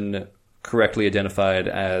have been correctly identified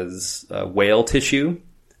as whale tissue,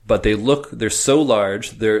 but they're so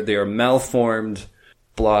large, they are malformed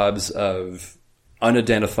blobs of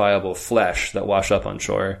unidentifiable flesh that wash up on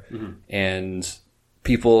shore. Mm-hmm. And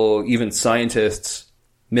people, even scientists,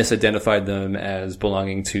 misidentified them as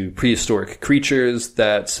belonging to prehistoric creatures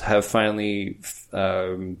that have finally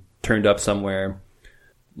turned up somewhere.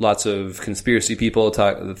 Lots of conspiracy people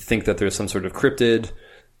think that there's some sort of cryptid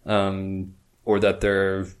or that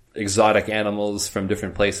they're exotic animals from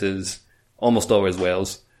different places. Almost always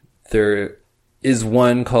whales. There is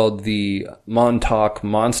one called the Montauk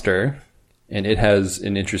Monster, and it has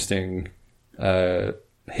an interesting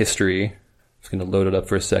history. I'm just going to load it up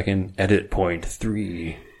for a second. Edit point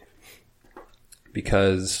 3.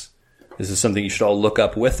 Because this is something you should all look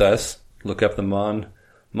up with us. Look up the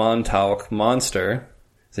Montauk Monster.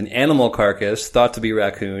 It's an animal carcass thought to be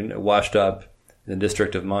raccoon. It washed up in the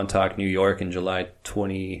district of Montauk, New York in July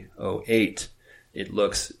 2008. It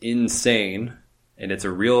looks insane, and it's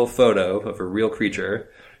a real photo of a real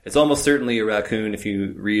creature. It's almost certainly a raccoon if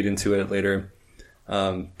you read into it later.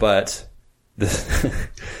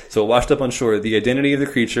 So it washed up on shore. The identity of the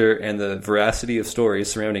creature and the veracity of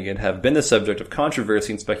stories surrounding it have been the subject of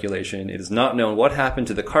controversy and speculation. It is not known what happened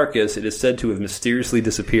to the carcass. It is said to have mysteriously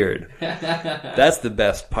disappeared. That's the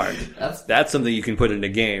best part. That's something you can put in a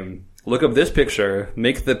game. Look up this picture,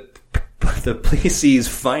 make the policies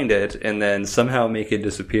find it, and then somehow make it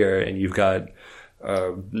disappear, and you've got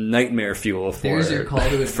nightmare fuel for There's your call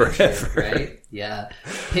to adventure, forever. right? Yeah.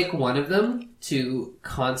 Pick one of them to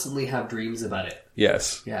constantly have dreams about it.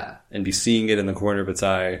 Yes. Yeah. And be seeing it in the corner of its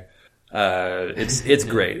eye. It's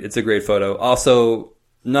great. It's a great photo. Also,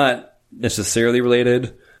 not necessarily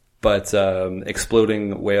related, but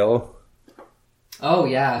exploding whale. Oh,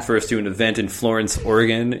 yeah. Refers to an event in Florence,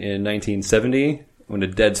 Oregon in 1970 when a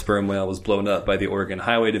dead sperm whale was blown up by the Oregon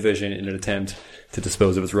Highway Division in an attempt to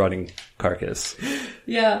dispose of its rotting carcass.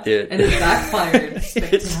 Yeah, and it backfired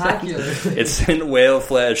spectacularly. It sent whale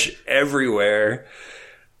flesh everywhere,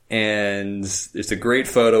 and it's a great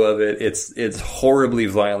photo of it. It's horribly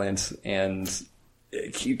violent, and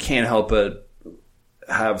you can't help but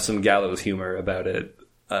have some gallows humor about it.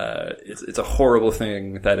 It's a horrible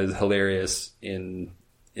thing that is hilarious in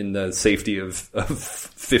the safety of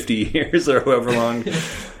 50 years or however long.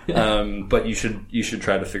 But you should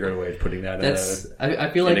try to figure out a way of putting that I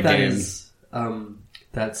feel like that game. is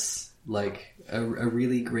that's like a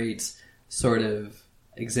really great sort of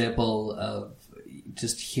example of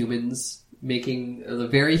just humans making a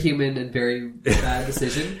very human and very bad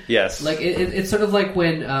decision. Yes. Like it's sort of like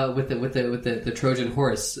when with the Trojan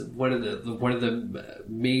horse, one of the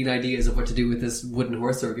main ideas of what to do with this wooden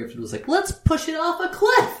horse they were gifted was like, let's push it off a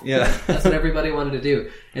cliff. Yeah. That's what everybody wanted to do.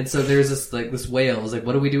 And so there's this whale. It was like,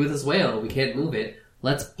 what do we do with this whale? We can't move it.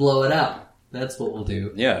 Let's blow it up. That's what we'll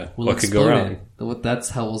do. Yeah. We'll What could go wrong? It. That's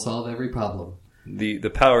how we'll solve every problem. The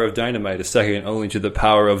power of dynamite is second only to the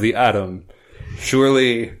power of the atom.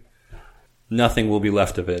 Surely nothing will be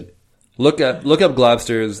left of it. Look up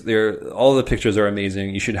globsters. All the pictures are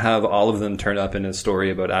amazing. You should have all of them turn up in a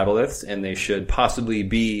story about aboleths, and they should possibly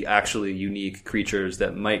be actually unique creatures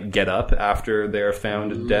that might get up after they're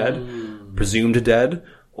found dead, presumed dead,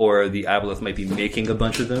 or the aboleth might be making a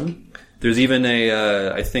bunch of them. There's even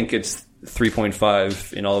I think it's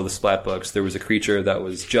 3.5 in all of the splat books. There was a creature that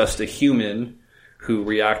was just a human who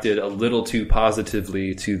reacted a little too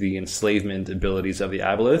positively to the enslavement abilities of the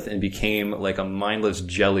aboleth and became like a mindless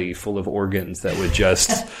jelly full of organs that would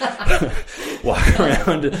just walk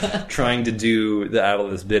around trying to do the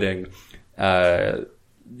aboleth's bidding.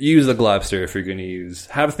 Use the globster if you're going to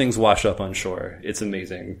have things wash up on shore. It's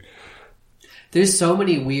amazing. There's so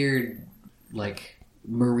many weird, like,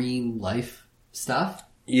 marine life stuff.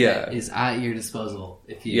 Yeah. That is at your disposal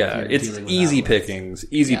if you. Yeah, if you're it's dealing with easy aboleths. pickings.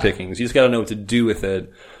 Easy Yeah. pickings. You just got to know what to do with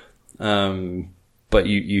it. But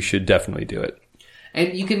you should definitely do it.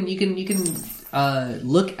 And you can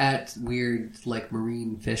look at weird like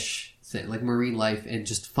marine fish, like marine life, and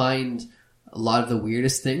just find a lot of the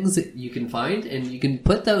weirdest things that you can find, and you can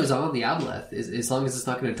put those on the aboleth as long as it's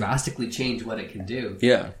not going to drastically change what it can do.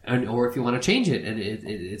 Yeah. Or if you want to change it and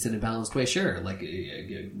it's in a balanced way, sure. Like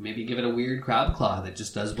maybe give it a weird crab claw that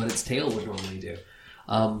just does what its tail would normally do.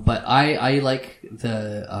 But I like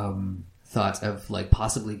the thought of like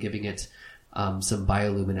possibly giving it some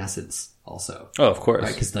bioluminescence also. Oh, of course.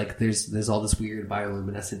 Right, because like there's all this weird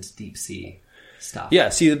bioluminescent deep sea stuff. Yeah,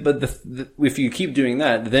 see, but if you keep doing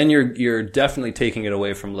that, then you're definitely taking it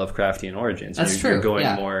away from Lovecraftian origins. That's You're true, going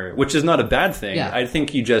yeah. more, which is not a bad thing. Yeah. I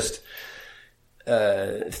think you just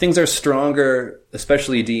things are stronger,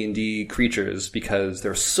 especially D&D creatures, because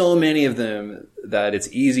there's so many of them that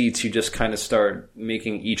it's easy to just kind of start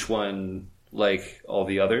making each one like all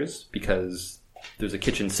the others, because there's a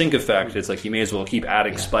kitchen sink effect. It's like you may as well keep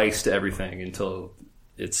adding spice to everything until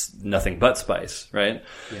it's nothing but spice, right?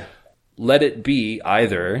 Yeah. Let it be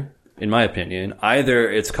either, in my opinion,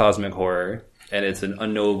 either it's cosmic horror and it's an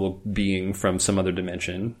unknowable being from some other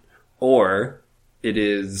dimension, or it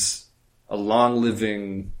is a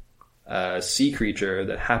long-living sea creature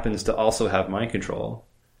that happens to also have mind control.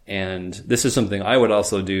 And this is something I would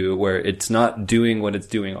also do where it's not doing what it's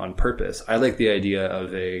doing on purpose. I like the idea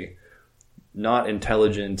of a not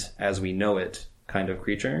intelligent as we know it kind of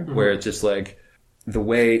creature, where it's just like the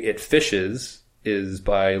way it fishes is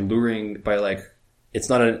by luring, by like, it's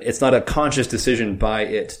not a conscious decision by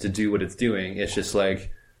it to do what it's doing. It's just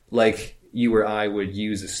like you or I would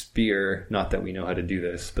use a spear, not that we know how to do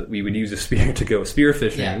this, but we would use a spear to go spear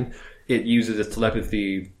fishing. Yeah. It uses its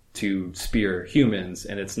telepathy to spear humans,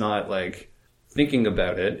 and it's not like thinking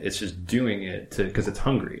about it, it's just doing it because it's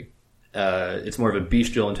hungry. It's more of a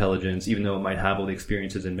bestial intelligence, even though it might have all the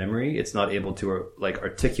experiences in memory, it's not able to like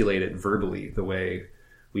articulate it verbally the way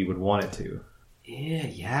we would want it to.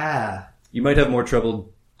 Yeah. You might have more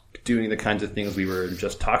trouble doing the kinds of things we were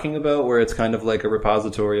just talking about, where it's kind of like a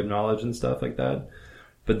repository of knowledge and stuff like that.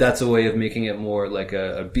 But that's a way of making it more like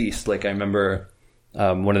a beast. Like I remember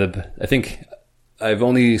I think I've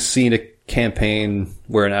only seen a campaign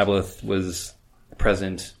where an aboleth was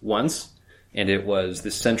present once, and it was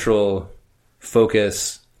the central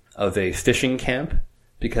focus of a fishing camp,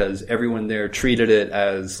 because everyone there treated it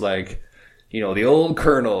as like, you know, the old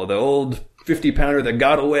colonel, the old 50-pounder that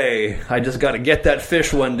got away. I just got to get that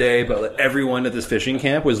fish one day. But everyone at this fishing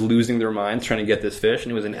camp was losing their minds trying to get this fish,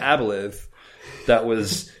 and it was an aboleth that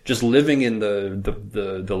was just living in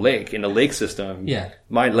the lake, in a lake system. Yeah.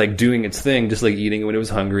 Like doing its thing, just like eating when it was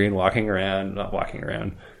hungry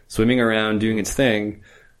and swimming around, doing its thing,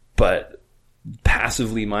 but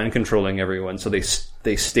passively mind controlling everyone. So they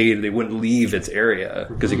wouldn't leave its area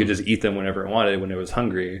because it could just eat them whenever it wanted when it was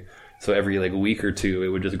hungry. So every like week or two, it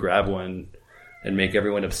would just grab one and make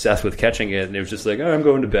everyone obsessed with catching it. And it was just like, oh, I'm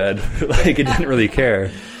going to bed. Like it didn't really care.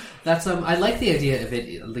 That's I like the idea of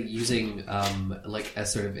it like using like a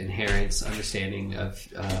sort of inherent understanding of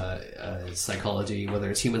psychology, whether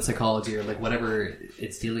it's human psychology or like whatever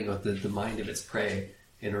it's dealing with, the mind of its prey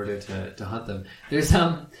in order to hunt them. There's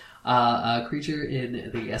a creature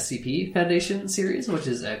in the SCP Foundation series, which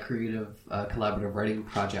is a creative collaborative writing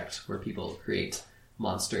project where people create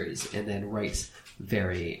monsters and then write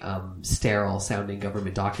very sterile sounding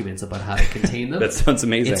government documents about how to contain them. That sounds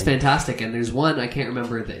amazing. It's fantastic. And there's one, I can't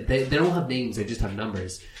remember, they don't have names, they just have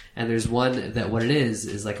numbers. And there's one that what it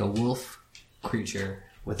is like a wolf creature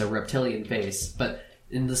with a reptilian face, but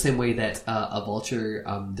in the same way that a vulture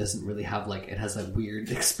doesn't really have like, it has a weird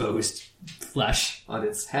exposed flesh on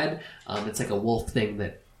its head. It's like a wolf thing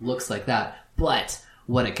that looks like that. But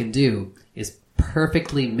what it can do is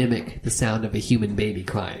perfectly mimic the sound of a human baby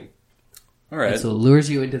crying. All right. And so it lures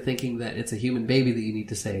you into thinking that it's a human baby that you need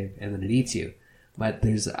to save, and then it eats you. But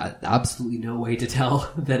there's absolutely no way to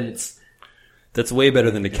tell that it's... That's way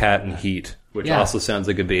better than the cat in Heat, which also sounds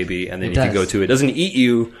like a baby, and then you can go to it. It doesn't eat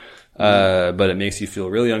you, but it makes you feel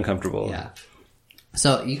really uncomfortable. Yeah.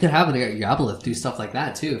 So you could have your aboleth do stuff like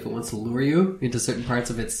that too, if it wants to lure you into certain parts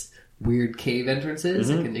of its weird cave entrances.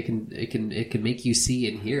 It can make you see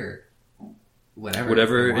and hear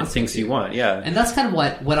whatever it thinks you want. Yeah. And that's kind of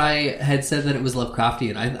what I had said, that it was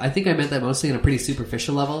Lovecraftian. I think I meant that mostly on a pretty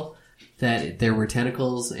superficial level, that there were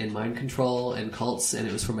tentacles and mind control and cults, and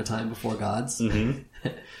it was from a time before gods.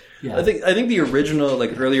 Yeah. I think the original,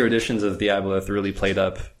 like earlier editions of the Aboleth really played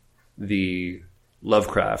up the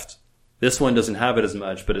Lovecraft. This one doesn't have it as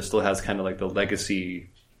much, but it still has kind of like the legacy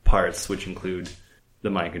parts, which include the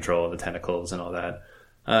mind control and the tentacles and all that.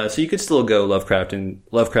 So you could still go Lovecraft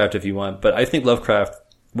if you want, but I think Lovecraft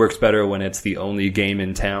works better when it's the only game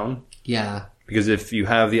in town. Yeah. Because if you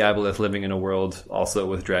have the Aboleth living in a world also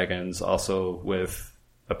with dragons, also with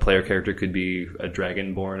a player character could be a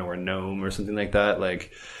dragonborn or a gnome or something like that,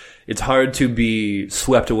 like it's hard to be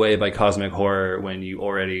swept away by cosmic horror when you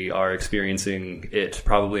already are experiencing it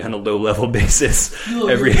probably on a low level basis. No,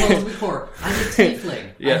 you're cosmic horror. I'm a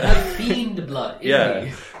tiefling. I have fiend blood in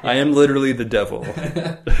me. I am literally the devil.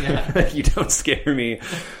 You don't scare me.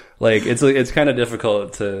 Like it's kind of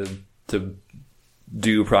difficult to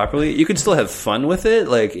do properly. You can still have fun with it,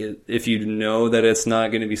 like if you know that it's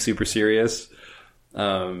not going to be super serious.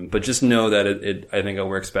 But just know that I think it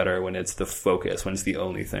works better when it's the focus, when it's the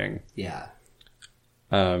only thing. Yeah.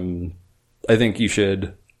 I think you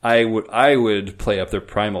should. I would play up the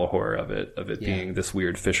primal horror of it being this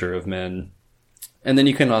weird fisher of men. And then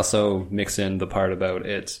you can also mix in the part about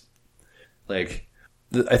it. Like,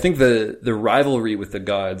 I think the rivalry with the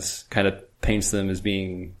gods kind of paints them as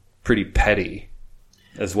being pretty petty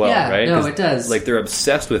as well, right? No, it does. Like, they're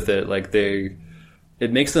obsessed with it. Like,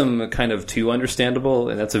 it makes them kind of too understandable,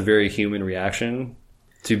 and that's a very human reaction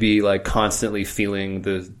to be, like, constantly feeling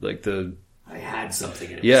I had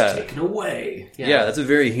something and it was taken away. Yeah, that's a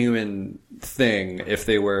very human thing. If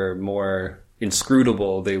they were more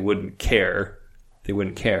inscrutable, they wouldn't care. they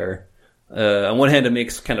wouldn't care. On one hand, it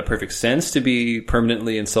makes kind of perfect sense to be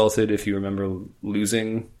permanently insulted if you remember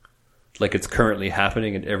losing, like it's currently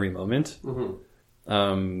happening at every moment.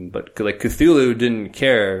 Mm-hmm. But like Cthulhu didn't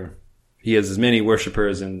care. He has as many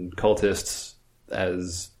worshippers and cultists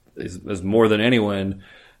as more than anyone,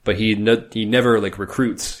 but he never like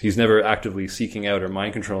recruits. He's never actively seeking out or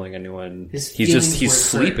mind controlling anyone. He's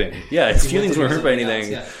sleeping. Hurt. Yeah, his feelings weren't hurt by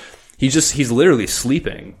anything. Else, yeah. He's literally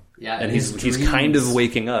sleeping. Yeah, and he's kind of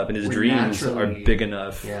waking up, and his dreams are big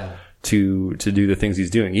enough to do the things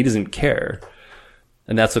he's doing. He doesn't care,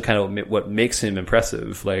 and that's what makes him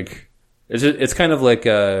impressive. Like it's kind of like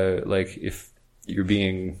if you're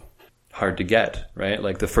being hard to get, right?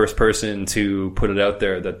 Like the first person to put it out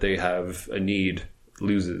there that they have a need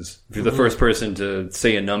loses. If you're the first person to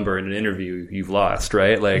say a number in an interview, you've lost,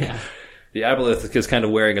 right? Like the Aboleth is kind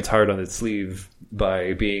of wearing its heart on its sleeve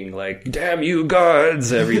by being like, "Damn you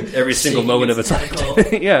gods!" every single moment of its life.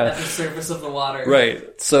 At the surface of the water,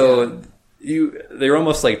 right? So they're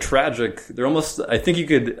almost like tragic. They're almost. I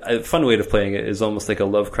think a fun way of playing it is almost like a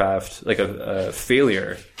Lovecraft, like a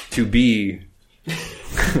failure to be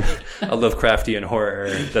a Lovecraftian horror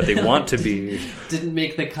that they want to be. Didn't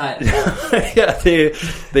make the cut. Yeah,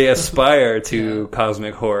 they aspire to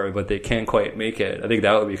cosmic horror, but they can't quite make it. I think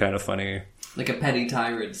that would be kind of funny. Like a petty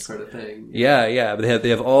tyrant sort of thing. Yeah, but they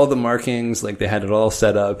have all the markings, like they had it all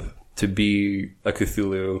set up to be a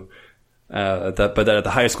Cthulhu. But then at the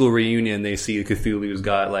high school reunion, they see Cthulhu's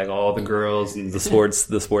got like all the girls and the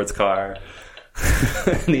sports car.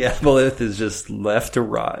 And the Aboleth is just left to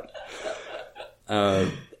rot.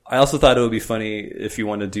 I also thought it would be funny if you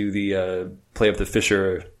want to do the play up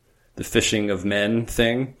the fishing of men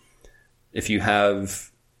thing. If you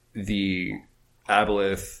have the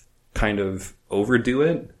Aboleth kind of overdo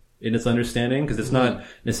it in its understanding, because it's not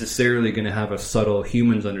necessarily going to have a subtle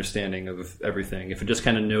human's understanding of everything. If it just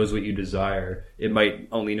kind of knows what you desire, it might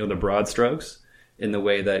only know the broad strokes in the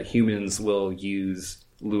way that humans will use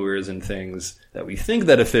lures and things that we think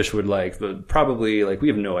that a fish would like, but probably like we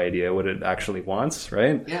have no idea what it actually wants,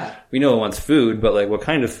 right? Yeah. We know it wants food, but like what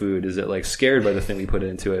kind of food? Is it like scared by the thing we put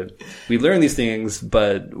into it? We learn these things,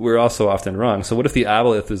 but we're also often wrong. So what if the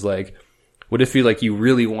Aboleth is like, what if you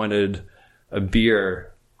really wanted a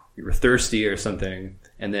beer, you were thirsty or something,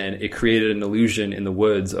 and then it created an illusion in the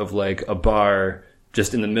woods of like a bar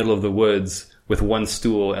just in the middle of the woods with one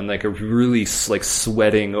stool and like a really like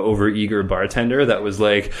sweating overeager bartender that was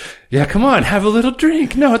like, "Yeah, come on, have a little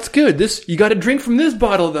drink. No, it's good. You got to drink from this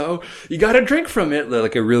bottle though. You got to drink from it."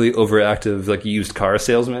 Like a really overactive like used car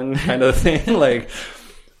salesman kind of thing. Like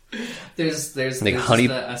there's like honey,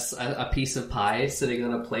 a piece of pie sitting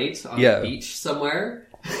on a plate on Yeah. the beach somewhere.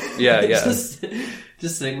 Yeah. just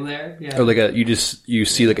sitting there. Yeah. Or like you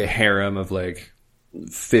see like a harem of like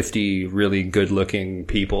 50 really good looking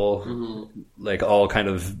people, like all kind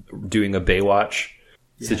of doing a Baywatch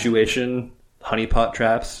situation, honeypot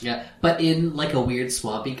traps. Yeah, but in like a weird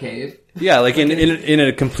swampy cave. Yeah, like in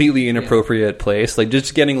a completely inappropriate place, like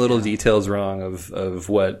just getting little details wrong of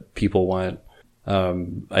what people want.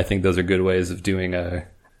 I think those are good ways of doing a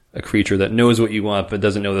creature that knows what you want but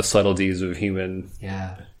doesn't know the subtleties of human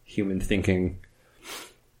thinking.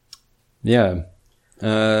 Yeah.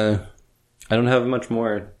 I don't have much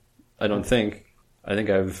more, I don't think. I think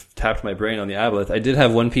I've tapped my brain on the Aboleth. I did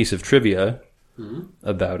have one piece of trivia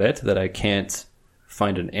about it that I can't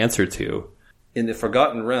find an answer to. In the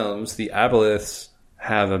Forgotten Realms, the Aboleths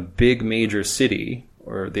have a big major city,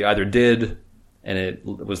 or they either did and it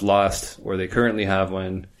was lost, or they currently have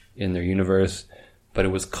one in their universe, but it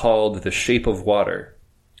was called The Shape of Water,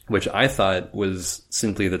 which I thought was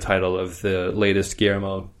simply the title of the latest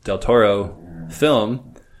Guillermo del Toro film.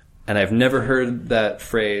 And I've never heard that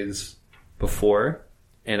phrase before,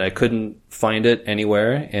 and I couldn't find it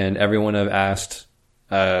anywhere, and everyone I've asked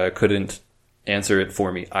couldn't answer it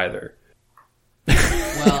for me either.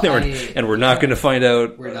 Well, and we're not going to find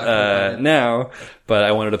out now, but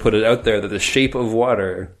I wanted to put it out there that The Shape of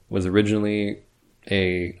Water was originally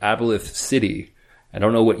a Aboleth city. I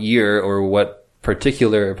don't know what year or what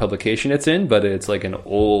particular publication it's in, but it's like an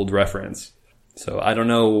old reference. So I don't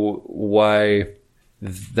know why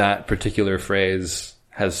that particular phrase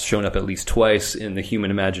has shown up at least twice in the human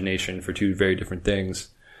imagination for two very different things,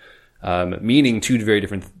 meaning two very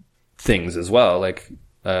different things as well. Like,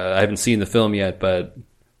 I haven't seen the film yet, but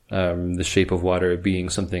The Shape of Water being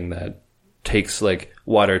something that takes, like,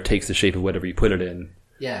 water takes the shape of whatever you put it in.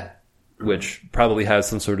 Yeah. Which probably has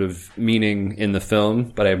some sort of meaning in the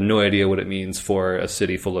film, but I have no idea what it means for a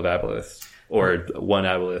city full of Aboleths, or one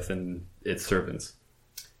Aboleth and its servants.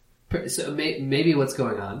 So maybe what's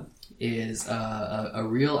going on is a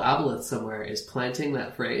real aboleth somewhere is planting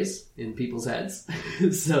that phrase in people's heads,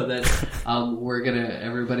 so that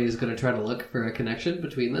everybody's gonna try to look for a connection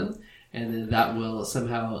between them, and then that will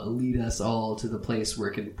somehow lead us all to the place where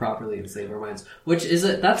it can properly enslave our minds. Which is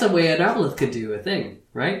that's a way an aboleth could do a thing,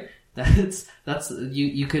 right? That's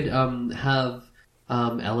you could have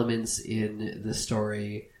elements in the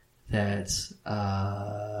story that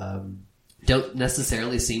don't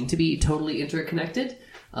necessarily seem to be totally interconnected,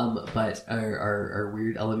 but are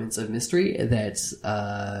weird elements of mystery that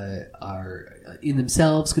are in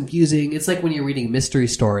themselves confusing. It's like when you're reading a mystery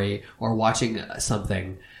story or watching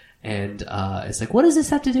something, and it's like, what does this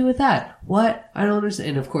have to do with that? What? I don't understand.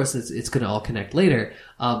 And of course, it's going to all connect later.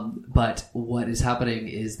 But what is happening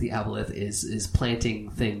is the aboleth is planting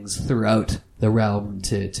things throughout the realm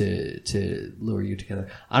to lure you together.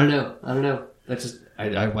 I don't know. That's just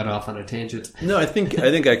I went off on a tangent. No, I think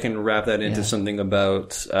I can wrap that into something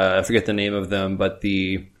about I forget the name of them, but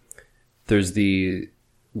there's the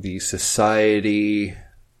society,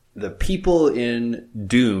 the people in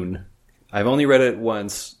Dune. I've only read it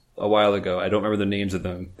once a while ago. I don't remember the names of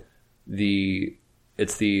them.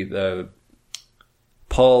 It's the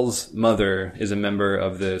Paul's mother is a member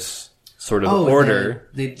of this sort of order.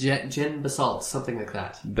 The Gen Basalt, something like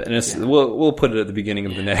that. And we'll put it at the beginning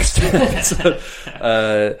of the next episode.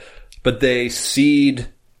 But they seed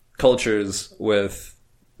cultures with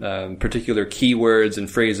particular keywords and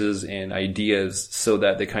phrases and ideas so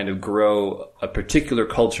that they kind of grow a particular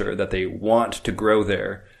culture that they want to grow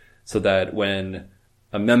there, so that when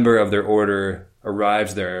a member of their order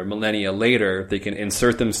arrives there millennia later, they can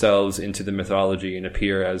insert themselves into the mythology and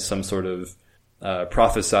appear as some sort of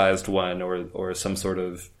prophesized one or some sort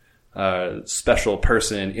of special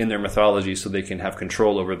person in their mythology, so they can have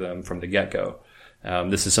control over them from the get-go.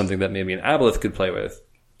 This is something that maybe an aboleth could play with.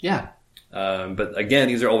 Yeah. But again,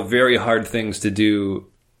 these are all very hard things to do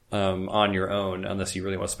on your own unless you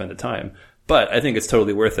really want to spend the time. But I think it's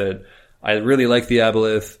totally worth it. I really like the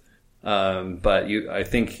aboleth. But I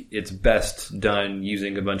think it's best done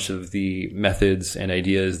using a bunch of the methods and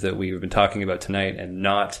ideas that we've been talking about tonight, and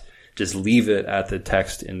not just leave it at the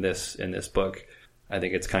text in this book. I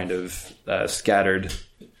think it's kind of scattered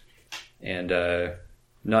and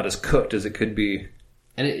not as cooked as it could be.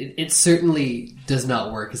 And it certainly does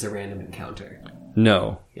not work as a random encounter.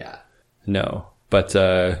 No. Yeah. No. But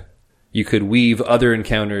you could weave other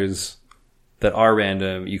encounters that are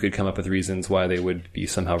random. You could come up with reasons why they would be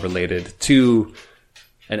somehow related to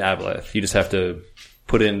an aboleth. You just have to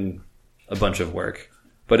put in a bunch of work.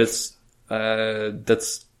 But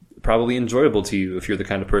that's probably enjoyable to you if you're the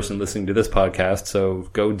kind of person listening to this podcast, so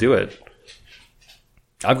go do it.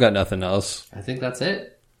 I've got nothing else. I think that's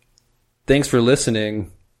it. Thanks for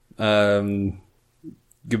listening. Goodbye.